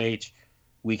 Triple H,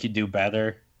 we could do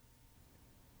better.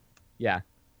 Yeah.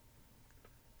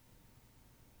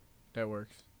 That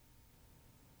works.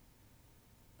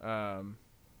 And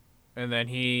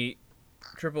then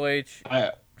Triple H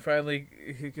finally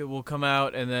will come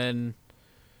out, and then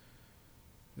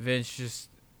Vince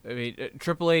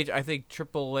Triple H. I think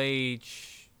Triple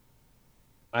H.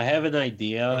 I have an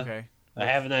idea. Okay. I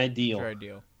have an idea. Your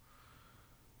ideal.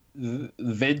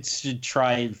 Vince should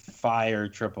try and fire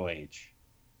Triple H.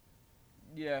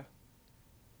 Yeah.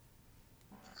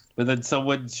 But then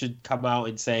someone should come out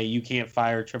and say, you can't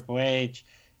fire Triple H,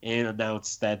 and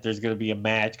announce that there's going to be a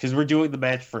match. Because we're doing the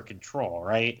match for Control,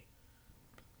 right?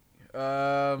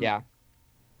 Yeah.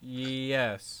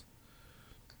 Yes.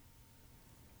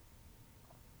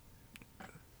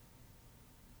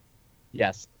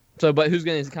 Yes. So, but who's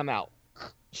going to come out?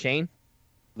 Shane?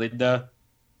 Linda?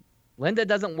 Linda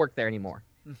doesn't work there anymore.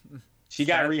 She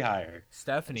got rehired.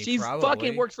 Stephanie, She's probably.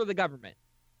 fucking works for the government.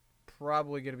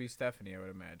 Probably going to be Stephanie, I would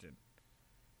imagine.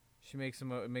 She makes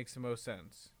it makes the most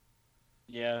sense.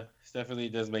 Yeah, Stephanie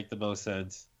does make the most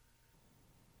sense.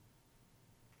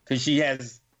 Because she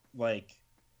has, like...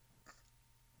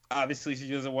 Obviously, she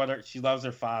doesn't want her... She loves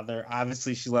her father.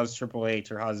 Obviously, she loves Triple H,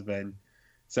 her husband.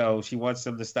 So, she wants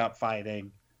them to stop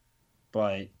fighting.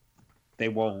 But they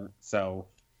won't, so...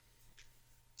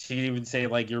 She can even say,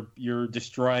 like, you're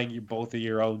destroying both of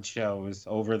your own shows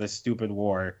over the stupid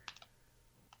war.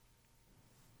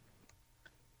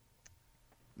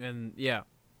 And, yeah.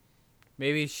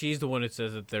 Maybe she's the one that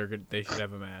says that they should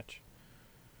have a match.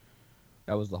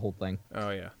 That was the whole thing. Oh,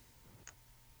 yeah.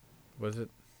 Was it?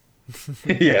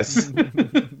 Yes.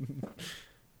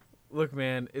 Look,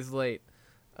 man, it's late.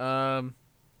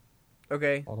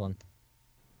 Okay. Hold on.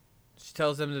 She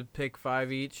tells them to pick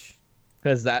 5 each.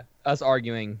 Because us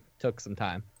arguing took some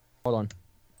time. Hold on.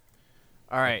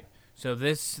 All right. So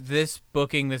this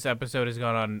booking, this episode has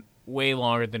gone on way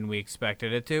longer than we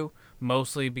expected it to.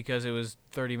 Mostly because it was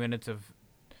 30 minutes of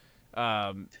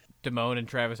Damone and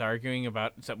Travis arguing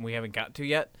about something we haven't got to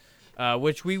yet,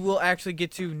 which we will actually get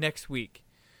to next week.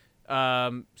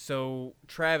 So,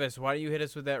 Travis, why don't you hit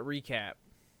us with that recap?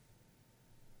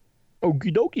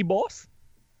 Okie dokie, boss.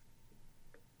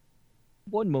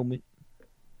 One moment.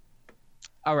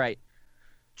 All right.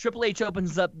 Triple H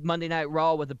opens up Monday Night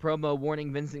Raw with a promo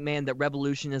warning Vince McMahon that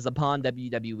Revolution is upon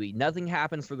WWE. Nothing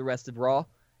happens for the rest of Raw,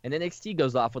 and NXT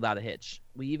goes off without a hitch.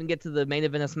 We even get to the main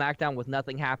event of SmackDown with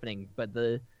nothing happening, but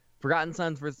the Forgotten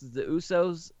Sons versus the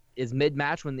Usos is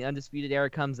mid-match when the Undisputed Era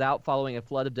comes out following a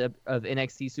flood of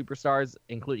NXT superstars,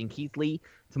 including Keith Lee,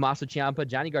 Tommaso Ciampa,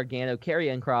 Johnny Gargano,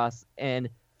 Karrion Kross, and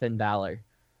Finn Balor.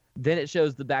 Then it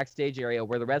shows the backstage area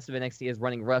where the rest of NXT is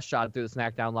running roughshod through the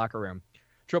SmackDown locker room.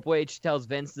 Triple H tells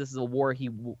Vince this is a war he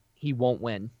won't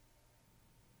win.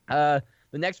 The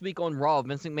next week on Raw,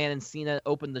 Vince McMahon and Cena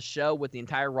opened the show with the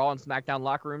entire Raw and SmackDown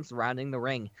locker room surrounding the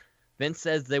ring. Vince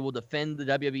says they will defend the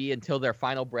WWE until their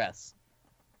final breaths.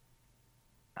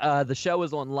 The show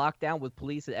is on lockdown with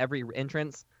police at every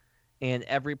entrance, and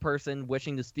every person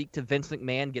wishing to speak to Vince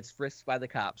McMahon gets frisked by the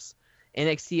cops.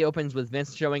 NXT opens with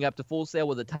Vince showing up to Full Sail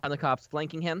with a ton of cops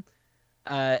flanking him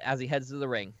as he heads to the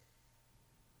ring.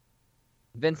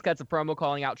 Vince cuts a promo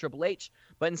calling out Triple H,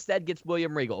 but instead gets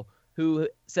William Regal, who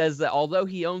says that although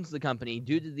he owns the company,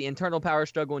 due to the internal power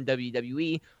struggle in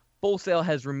WWE, Full Sail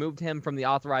has removed him from the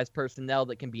authorized personnel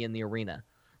that can be in the arena.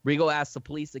 Regal asks the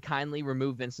police to kindly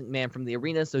remove Vince McMahon from the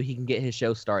arena so he can get his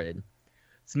show started.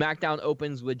 SmackDown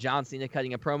opens with John Cena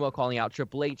cutting a promo calling out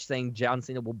Triple H, saying John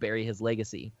Cena will bury his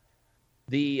legacy.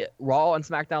 The Raw and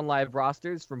SmackDown Live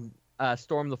rosters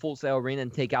storm the Full Sail arena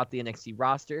and take out the NXT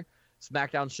roster.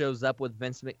 SmackDown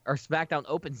SmackDown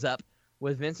opens up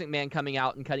with Vince McMahon coming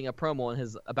out and cutting a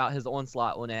promo about his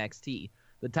onslaught on NXT.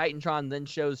 The Titantron then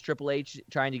shows Triple H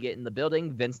trying to get in the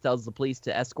building. Vince tells the police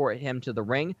to escort him to the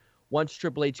ring. Once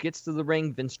Triple H gets to the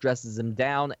ring, Vince dresses him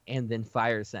down and then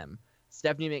fires him.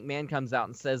 Stephanie McMahon comes out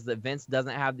and says that Vince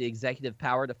doesn't have the executive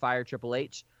power to fire Triple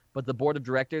H, but the board of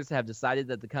directors have decided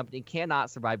that the company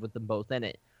cannot survive with them both in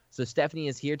it. So Stephanie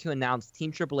is here to announce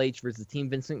Team Triple H versus Team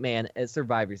Vince McMahon at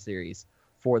Survivor Series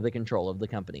for the control of the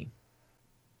company.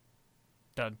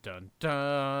 Dun, dun,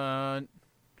 dun.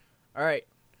 All right.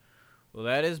 Well,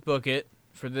 that is Book It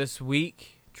for this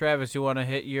week. Travis, you want to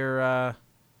hit your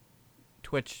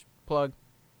Twitch plug?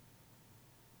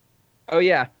 Oh,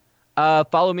 yeah.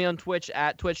 Follow me on Twitch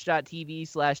at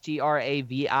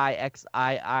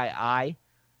twitch.tv/TRAVIXIII.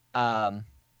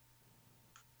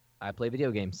 I play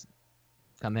video games.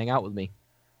 Come hang out with me.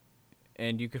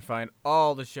 And you can find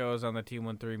all the shows on the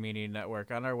T13 Media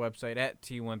Network on our website at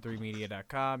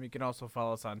t13media.com. You can also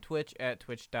follow us on Twitch at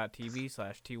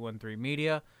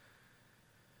twitch.tv/T13media.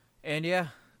 And yeah,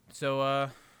 so I'm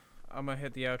going to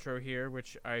hit the outro here,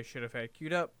 which I should have had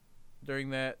queued up during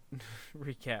that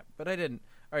recap, but I didn't.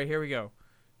 All right, here we go.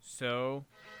 So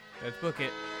let's book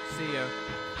it. See ya.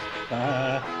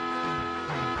 Bye.